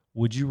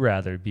 Would you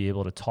rather be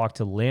able to talk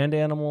to land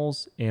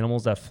animals,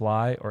 animals that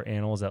fly, or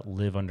animals that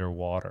live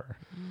underwater?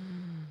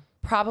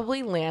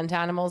 Probably land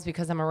animals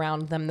because I'm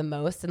around them the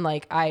most. And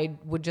I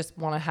would just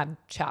want to have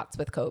chats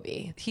with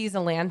Kobe. He's a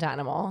land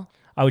animal.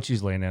 I would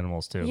choose land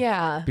animals too.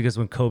 Yeah. Because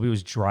when Kobe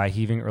was dry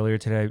heaving earlier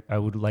today, I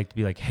would like to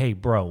be hey,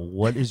 bro,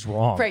 what is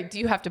wrong? Right. Do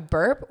you have to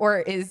burp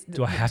or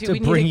do I have to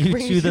bring you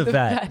to the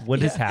vet?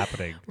 What is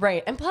happening?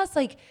 Right. And plus,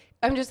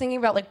 I'm just thinking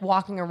about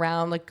walking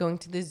around, going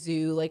to the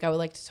zoo. I would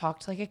like to talk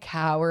to a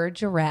cow or a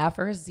giraffe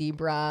or a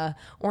zebra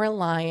or a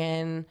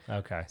lion.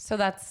 Okay. So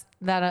that's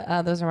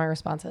that. Those are my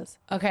responses.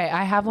 Okay.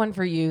 I have one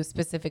for you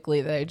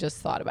specifically that I just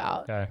thought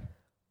about. Okay.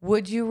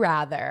 Would you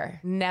rather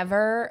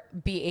never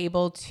be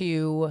able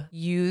to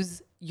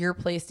use your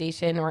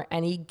PlayStation or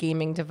any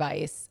gaming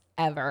device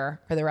ever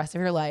for the rest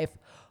of your life,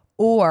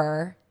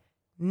 or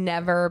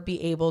never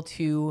be able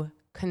to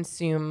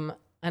consume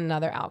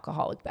another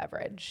alcoholic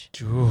beverage?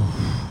 Ooh.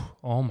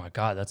 Oh my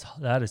God,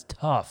 that is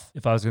tough.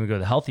 If I was going to go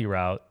the healthy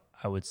route,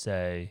 I would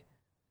say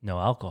no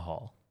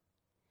alcohol.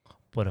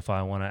 But if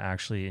I want to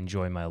actually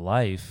enjoy my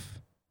life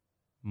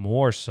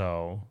more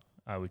so,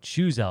 I would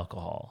choose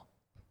alcohol.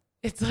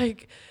 It's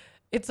like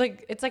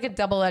a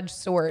double-edged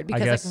sword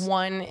because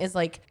one is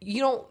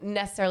you don't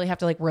necessarily have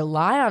to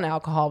rely on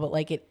alcohol,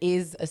 but it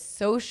is a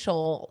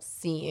social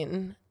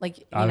scene.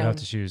 I'd have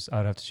to choose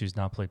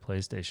not play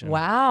PlayStation.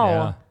 Wow.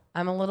 Yeah.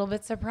 I'm a little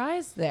bit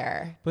surprised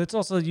there. But it's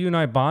also you and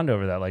I bond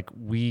over that.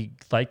 We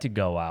like to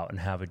go out and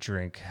have a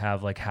drink,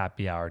 have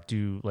happy hour,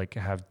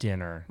 have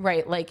dinner.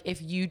 Right.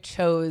 If you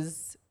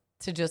chose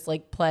to just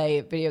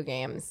play video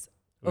games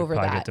over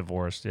that. I'd get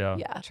divorced. Yeah.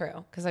 Yeah,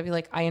 true. Because I'd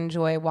be I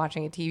enjoy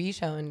watching a TV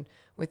show and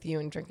with you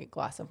and drinking a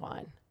glass of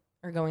wine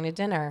or going to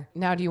dinner.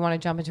 Now, do you want to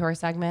jump into our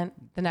segment?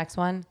 The next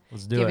one?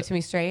 Let's do it. Give it to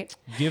me straight.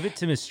 Give it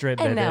to me straight,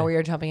 baby. And now we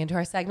are jumping into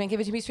our segment, Give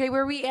It To Me Straight,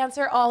 where we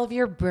answer all of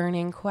your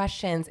burning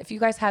questions. If you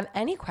guys have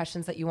any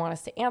questions that you want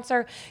us to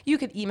answer, you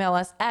could email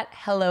us at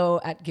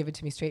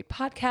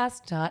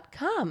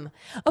hello@giveittomestraightpodcast.com.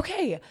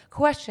 Okay,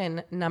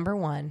 question number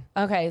 1.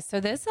 Okay,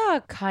 so this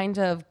kind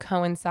of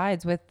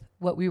coincides with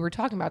what we were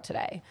talking about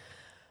today.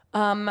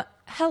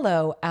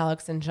 Hello,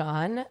 Alex and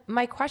John.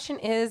 My question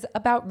is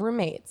about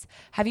roommates.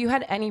 Have you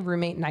had any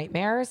roommate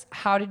nightmares?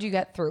 How did you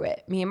get through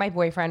it? Me and my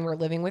boyfriend were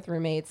living with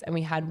roommates and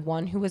we had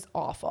one who was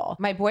awful.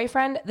 My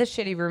boyfriend, the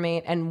shitty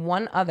roommate, and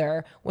one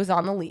other was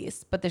on the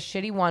lease, but the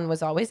shitty one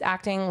was always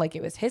acting like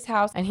it was his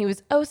house and he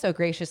was oh so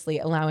graciously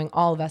allowing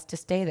all of us to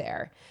stay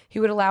there.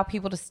 He would allow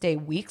people to stay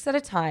weeks at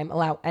a time,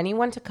 allow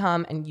anyone to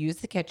come and use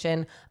the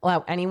kitchen,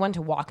 allow anyone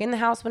to walk in the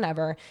house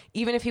whenever.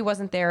 Even if he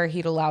wasn't there,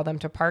 he'd allow them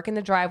to park in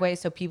the driveway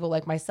so people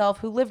like myself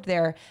who lived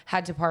there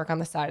had to park on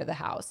the side of the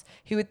house.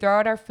 He would throw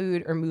out our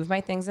food or move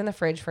my things in the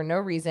fridge for no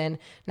reason.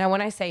 Now,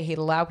 when I say he'd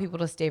allow people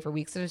to stay for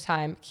weeks at a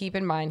time, keep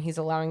in mind he's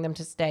allowing them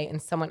to stay in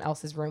someone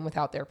else's room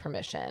without their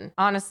permission.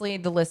 Honestly,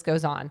 the list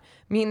goes on.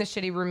 Me and the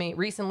shitty roommate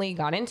recently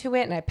got into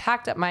it, and I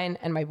packed up mine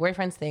and my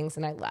boyfriend's things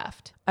and I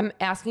left. I'm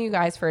asking you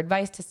guys for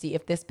advice to see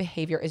if this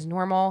behavior is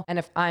normal and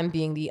if I'm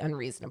being the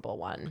unreasonable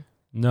one.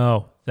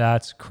 No,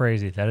 that's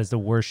crazy. That is the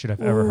worst shit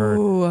I've ever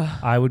heard.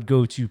 I would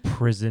go to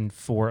prison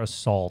for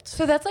assault.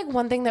 So that's like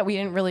one thing that we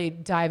didn't really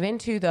dive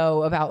into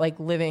though about like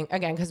living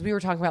again, because we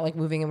were talking about like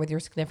moving in with your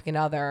significant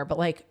other, but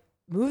like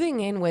moving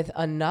in with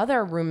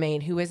another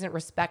roommate who isn't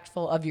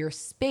respectful of your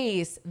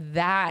space,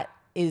 that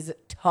is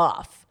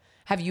tough.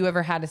 Have you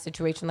ever had a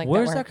situation like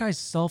Where's that? That guy's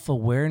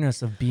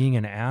self-awareness of being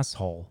an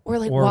asshole? Or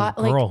like or what,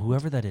 girl, like,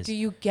 whoever that is. Do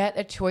you get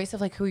a choice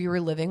of like who you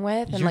were living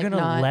with? And You're like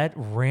gonna let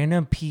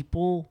random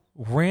people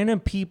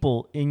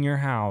in your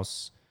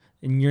house,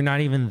 and you're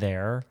not even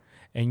there,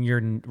 and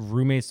your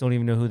roommates don't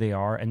even know who they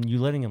are, and you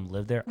letting them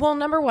live there? Well,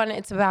 number one,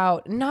 it's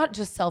about not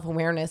just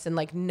self-awareness and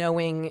like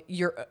knowing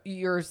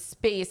your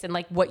space and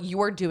like what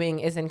you're doing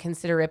is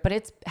inconsiderate, but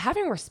it's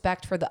having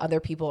respect for the other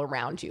people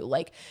around you.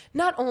 Like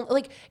not only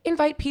like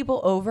invite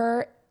people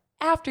over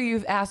after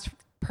you've asked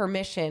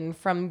permission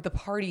from the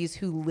parties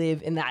who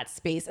live in that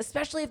space,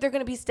 especially if they're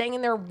going to be staying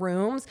in their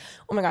rooms.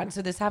 Oh my God.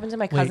 So this happened to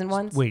my cousin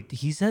once. Wait,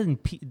 he said,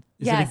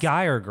 is it a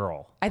guy or a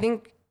girl? I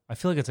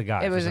feel like it's a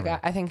guy. It was a guy.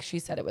 I think she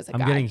said it was a guy.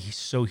 I'm getting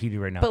so heated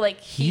right now. But like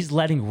he's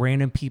letting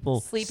random people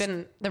sleep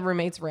in the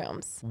roommates'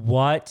 rooms.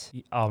 What?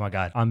 Oh my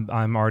God.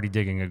 I'm already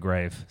digging a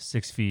grave.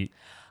 6 feet.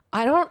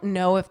 I don't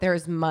know if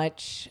there's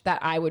much that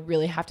I would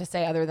really have to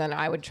say other than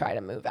I would try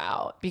to move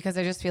out, because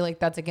I just feel like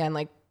that's again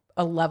like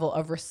a level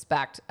of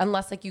respect,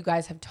 unless like you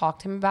guys have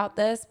talked to him about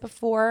this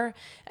before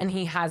and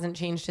he hasn't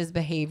changed his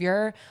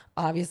behavior.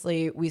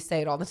 Obviously we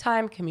say it all the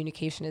time,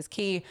 communication is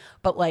key,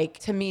 but like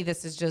to me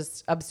this is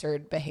just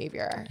absurd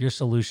behavior. Your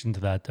solution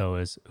to that though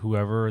is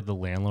whoever the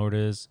landlord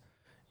is,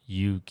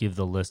 you give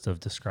the list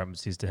of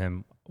discrepancies to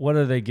him.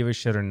 Whether they give a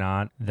shit or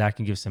not, that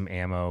can give some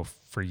ammo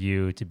for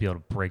you to be able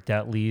to break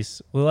that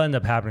lease. What'll end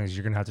up happening is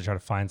you're gonna have to try to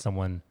find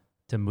someone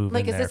to move in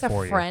there for you. Like, is this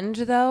a friend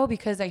though?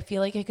 Because I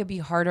feel like it could be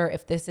harder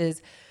if this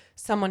is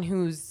someone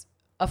who's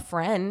a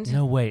friend.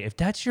 No way. If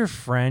that's your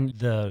friend,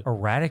 the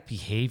erratic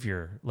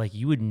behavior, like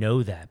you would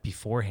know that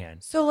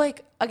beforehand. So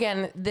like,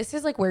 again, this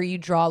is like where you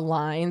draw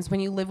lines when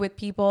you live with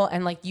people,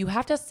 and like you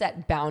have to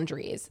set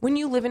boundaries. When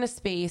you live in a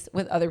space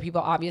with other people,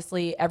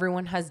 obviously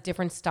everyone has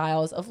different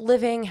styles of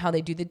living, how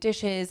they do the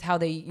dishes, how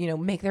they, you know,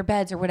 make their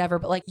beds or whatever.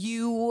 But like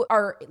you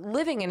are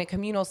living in a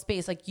communal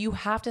space, like you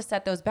have to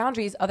set those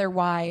boundaries.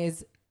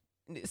 Otherwise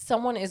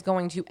someone is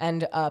going to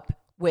end up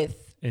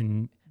with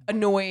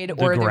annoyed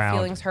or their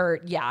feelings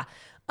hurt. Yeah.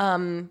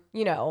 You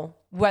know,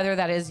 whether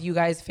that is you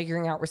guys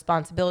figuring out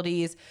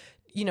responsibilities,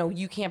 you know,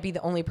 you can't be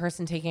the only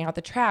person taking out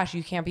the trash.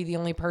 You can't be the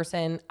only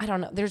person. I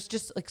don't know. There's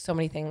just like so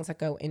many things that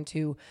go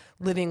into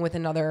living with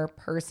another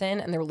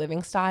person and their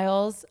living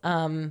styles.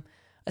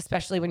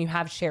 Especially when you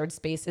have shared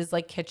spaces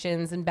like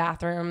kitchens and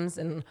bathrooms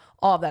and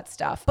all of that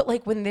stuff. But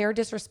like when they're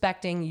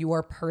disrespecting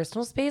your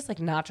personal space, like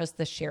not just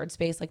the shared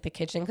space, like the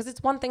kitchen, because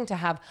it's one thing to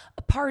have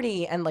a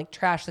party and like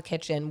trash the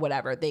kitchen,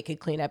 whatever, they could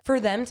clean up. For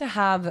them to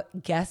have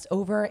guests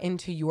over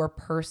into your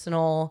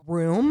personal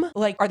room,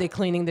 like are they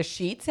cleaning the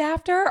sheets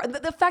after?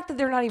 The fact that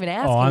they're not even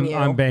asking you.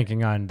 I'm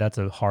banking on that's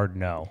a hard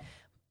no.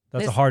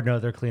 That's a hard no.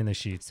 They're cleaning the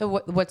sheets. So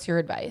what's your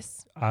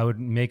advice? I would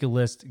make a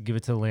list, give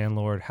it to the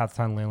landlord. Half the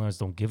time landlords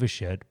don't give a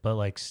shit, but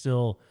like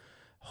still,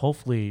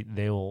 hopefully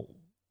they will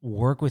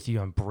work with you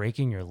on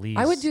breaking your lease.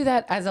 I would do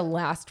that as a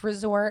last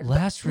resort.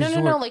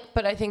 No. Like,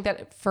 but I think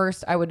that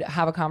first I would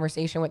have a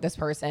conversation with this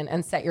person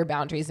and set your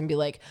boundaries and be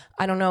like,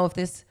 I don't know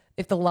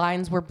if the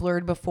lines were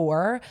blurred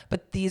before,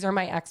 but these are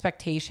my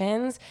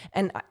expectations.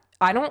 And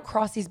I don't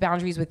cross these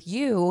boundaries with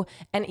you.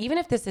 And even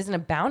if this isn't a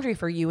boundary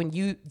for you and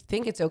you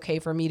think it's okay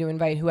for me to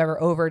invite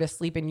whoever over to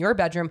sleep in your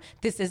bedroom,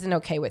 this isn't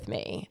okay with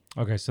me.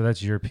 Okay, so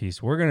that's your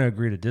piece. We're going to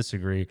agree to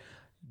disagree.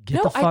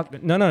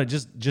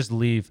 Just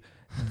leave.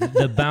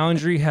 The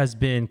boundary has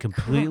been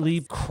completely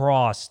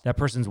crossed. That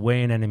person's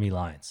way in enemy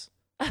lines.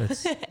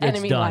 It's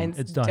enemy done. lines.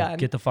 It's done.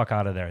 Get the fuck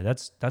out of there.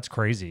 That's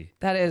crazy.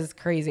 That is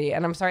crazy.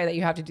 And I'm sorry that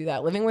you have to do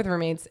that. Living with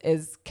roommates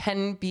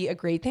can be a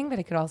great thing, but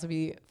it could also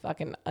be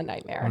fucking a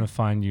nightmare. I'm going to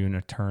find you an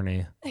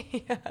attorney.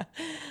 Yeah.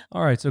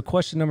 All right. So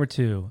question number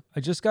 2.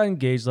 I just got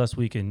engaged last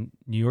week in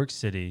New York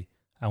City.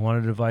 I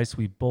wanted advice.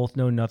 We both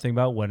know nothing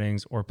about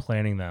weddings or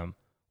planning them.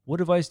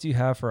 What advice do you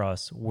have for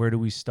us? Where do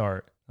we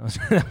start?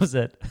 That was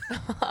it.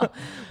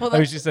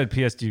 Well, she said,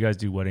 P.S. Do you guys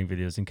do wedding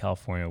videos in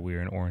California?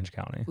 We're in Orange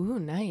County. Ooh,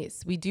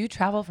 nice. We do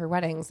travel for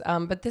weddings.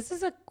 But this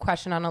is a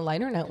question on a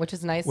lighter note, which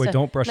is nice. Wait,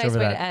 don't brush over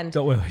that.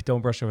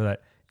 Don't brush over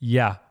that.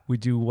 Yeah, we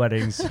do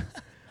weddings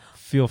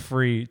feel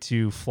free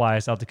to fly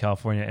us out to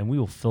California and we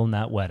will film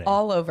that wedding.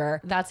 All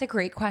over. That's a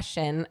great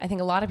question. I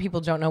think a lot of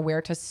people don't know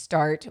where to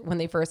start when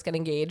they first get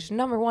engaged.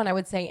 Number one, I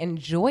would say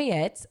enjoy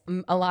it.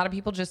 A lot of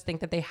people just think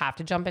that they have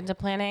to jump into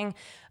planning.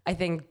 I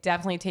think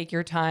definitely take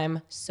your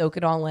time, soak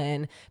it all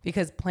in,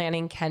 because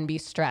planning can be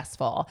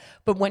stressful.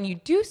 But when you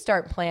do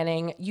start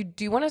planning, you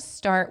do want to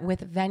start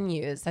with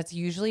venues. That's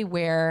usually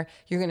where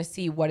you're going to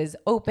see what is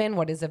open,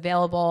 what is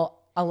available.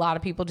 A lot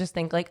of people just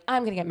think like,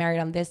 I'm going to get married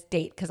on this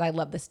date because I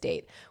love this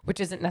date,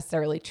 which isn't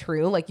necessarily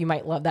true. Like you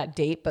might love that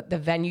date, but the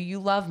venue you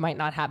love might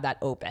not have that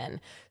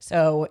open.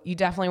 So you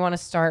definitely want to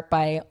start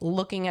by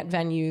looking at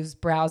venues,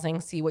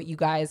 browsing, see what you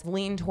guys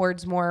lean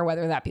towards more,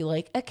 whether that be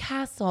like a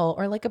castle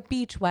or like a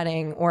beach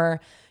wedding or,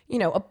 you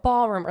know, a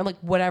ballroom or like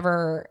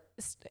whatever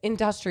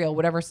industrial,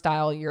 whatever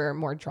style you're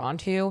more drawn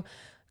to.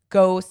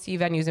 Go see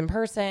venues in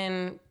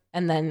person.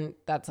 And then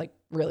that's like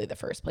really the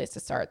first place to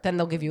start. Then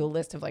they'll give you a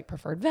list of like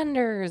preferred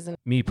vendors. And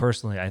me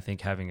personally, I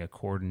think having a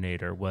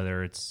coordinator,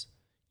 whether it's,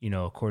 you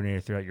know, a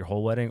coordinator throughout your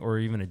whole wedding or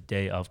even a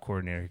day of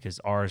coordinator, because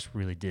ours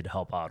really did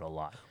help out a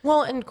lot.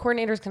 Well, and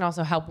coordinators can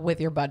also help with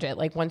your budget.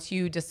 Like once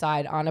you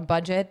decide on a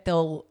budget,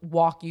 they'll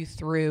walk you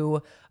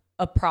through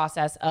a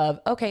process of,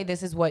 okay,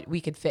 this is what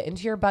we could fit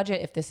into your budget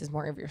if this is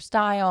more of your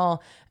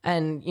style.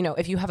 And, you know,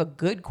 if you have a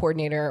good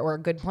coordinator or a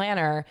good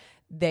planner,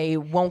 they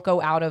won't go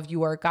out of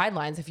your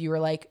guidelines. If you were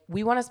like,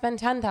 we want to spend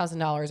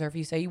 $10,000, or if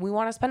you say we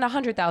want to spend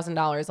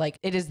 $100,000, like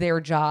it is their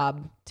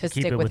job to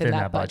stick within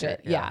that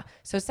budget. Yeah.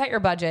 So set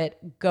your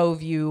budget, go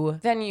view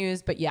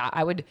venues. But yeah,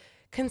 I would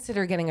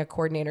consider getting a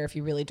coordinator if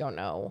you really don't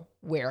know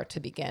where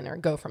to begin or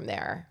go from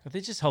there. But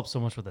they just help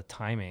so much with the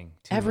timing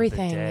too.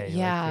 Everything. Of the day.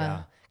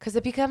 Yeah. Because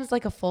it becomes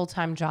like a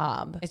full-time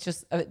job.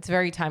 It's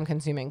very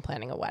time-consuming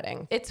planning a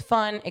wedding. It's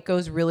fun. It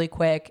goes really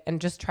quick, and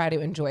just try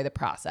to enjoy the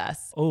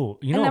process. Oh,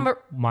 you know,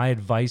 my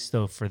advice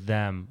though for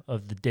them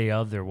of the day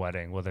of their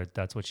wedding, whether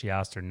that's what she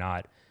asked or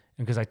not,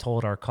 and because I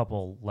told our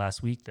couple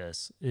last week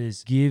this,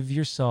 is give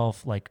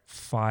yourself like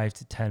 5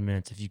 to 10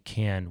 minutes if you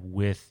can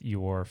with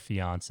your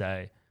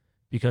fiance.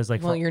 Because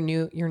like, well, your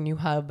new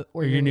hub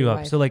or your new hub.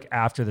 wife. So like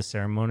after the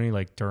ceremony,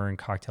 like during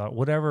cocktail,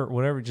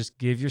 whatever, just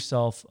give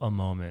yourself a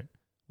moment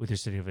with your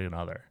significant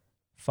other,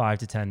 5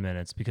 to 10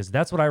 minutes, because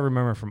that's what I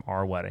remember from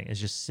our wedding is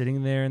just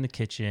sitting there in the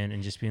kitchen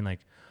and just being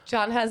like,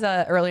 John has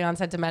a early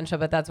onset dementia,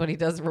 but that's what he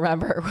does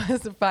remember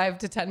was 5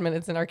 to 10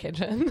 minutes in our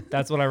kitchen.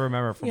 That's what I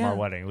remember from our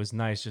wedding. It was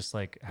nice just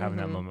like having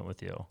that moment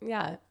with you.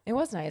 Yeah, it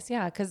was nice.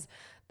 Yeah, because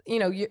you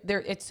know,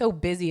 it's so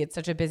busy. It's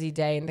such a busy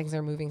day and things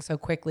are moving so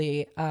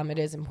quickly. It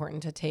is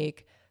important to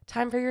take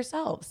time for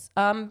yourselves.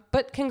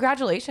 But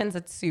congratulations.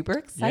 It's super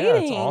exciting.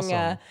 Yeah, it's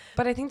awesome.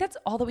 But I think that's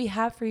all that we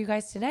have for you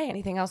guys today.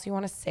 Anything else you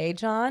want to say,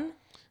 John?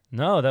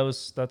 No,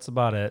 that's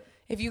about it.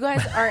 If you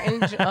guys are okay.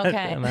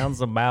 That's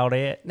about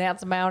it.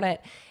 That's about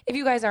it. If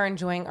you guys are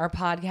enjoying our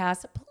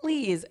podcast,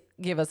 please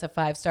give us a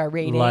 5-star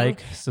rating.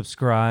 Like,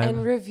 subscribe.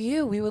 And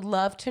review. We would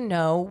love to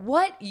know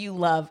what you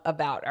love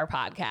about our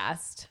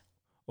podcast.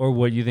 Or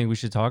what you think we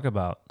should talk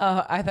about.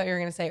 Oh, I thought you were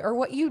going to say, or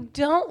what you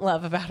don't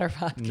love about our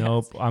podcast.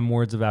 Nope. I'm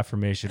words of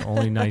affirmation.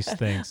 Only nice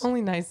things.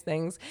 Only nice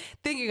things.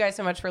 Thank you guys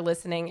so much for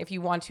listening. If you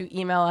want to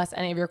email us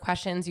any of your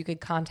questions, you could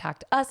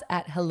contact us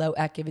at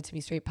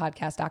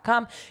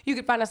hello@giveittomestraightpodcast.com. You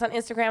could find us on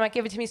Instagram at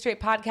Give It To Me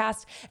Straight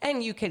Podcast.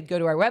 And you could go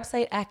to our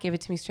website at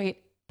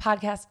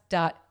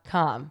giveittomestraightpodcast.com.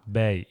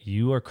 Bae,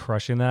 you are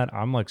crushing that.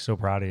 I'm like so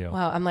proud of you.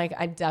 Wow. I'm like,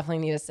 I definitely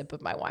need a sip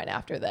of my wine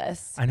after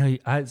this. I know.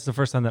 It's the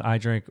first time that I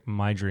drank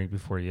my drink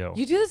before you.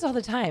 You do this all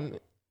the time.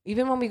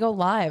 Even when we go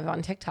live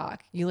on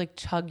TikTok, you like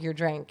chug your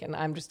drink and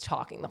I'm just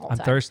talking the whole time.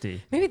 I'm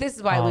thirsty. Maybe this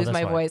is why I lose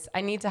my voice.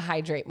 I need to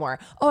hydrate more.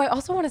 Oh, I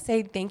also want to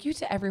say thank you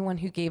to everyone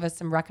who gave us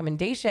some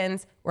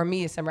recommendations or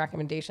me some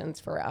recommendations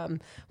for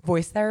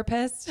voice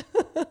therapist.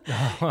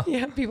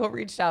 Yeah, people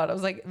reached out. I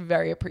was like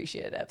very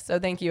appreciative. So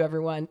thank you,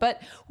 everyone.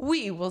 But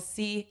we will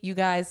see you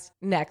guys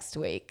next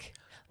week.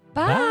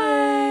 Bye.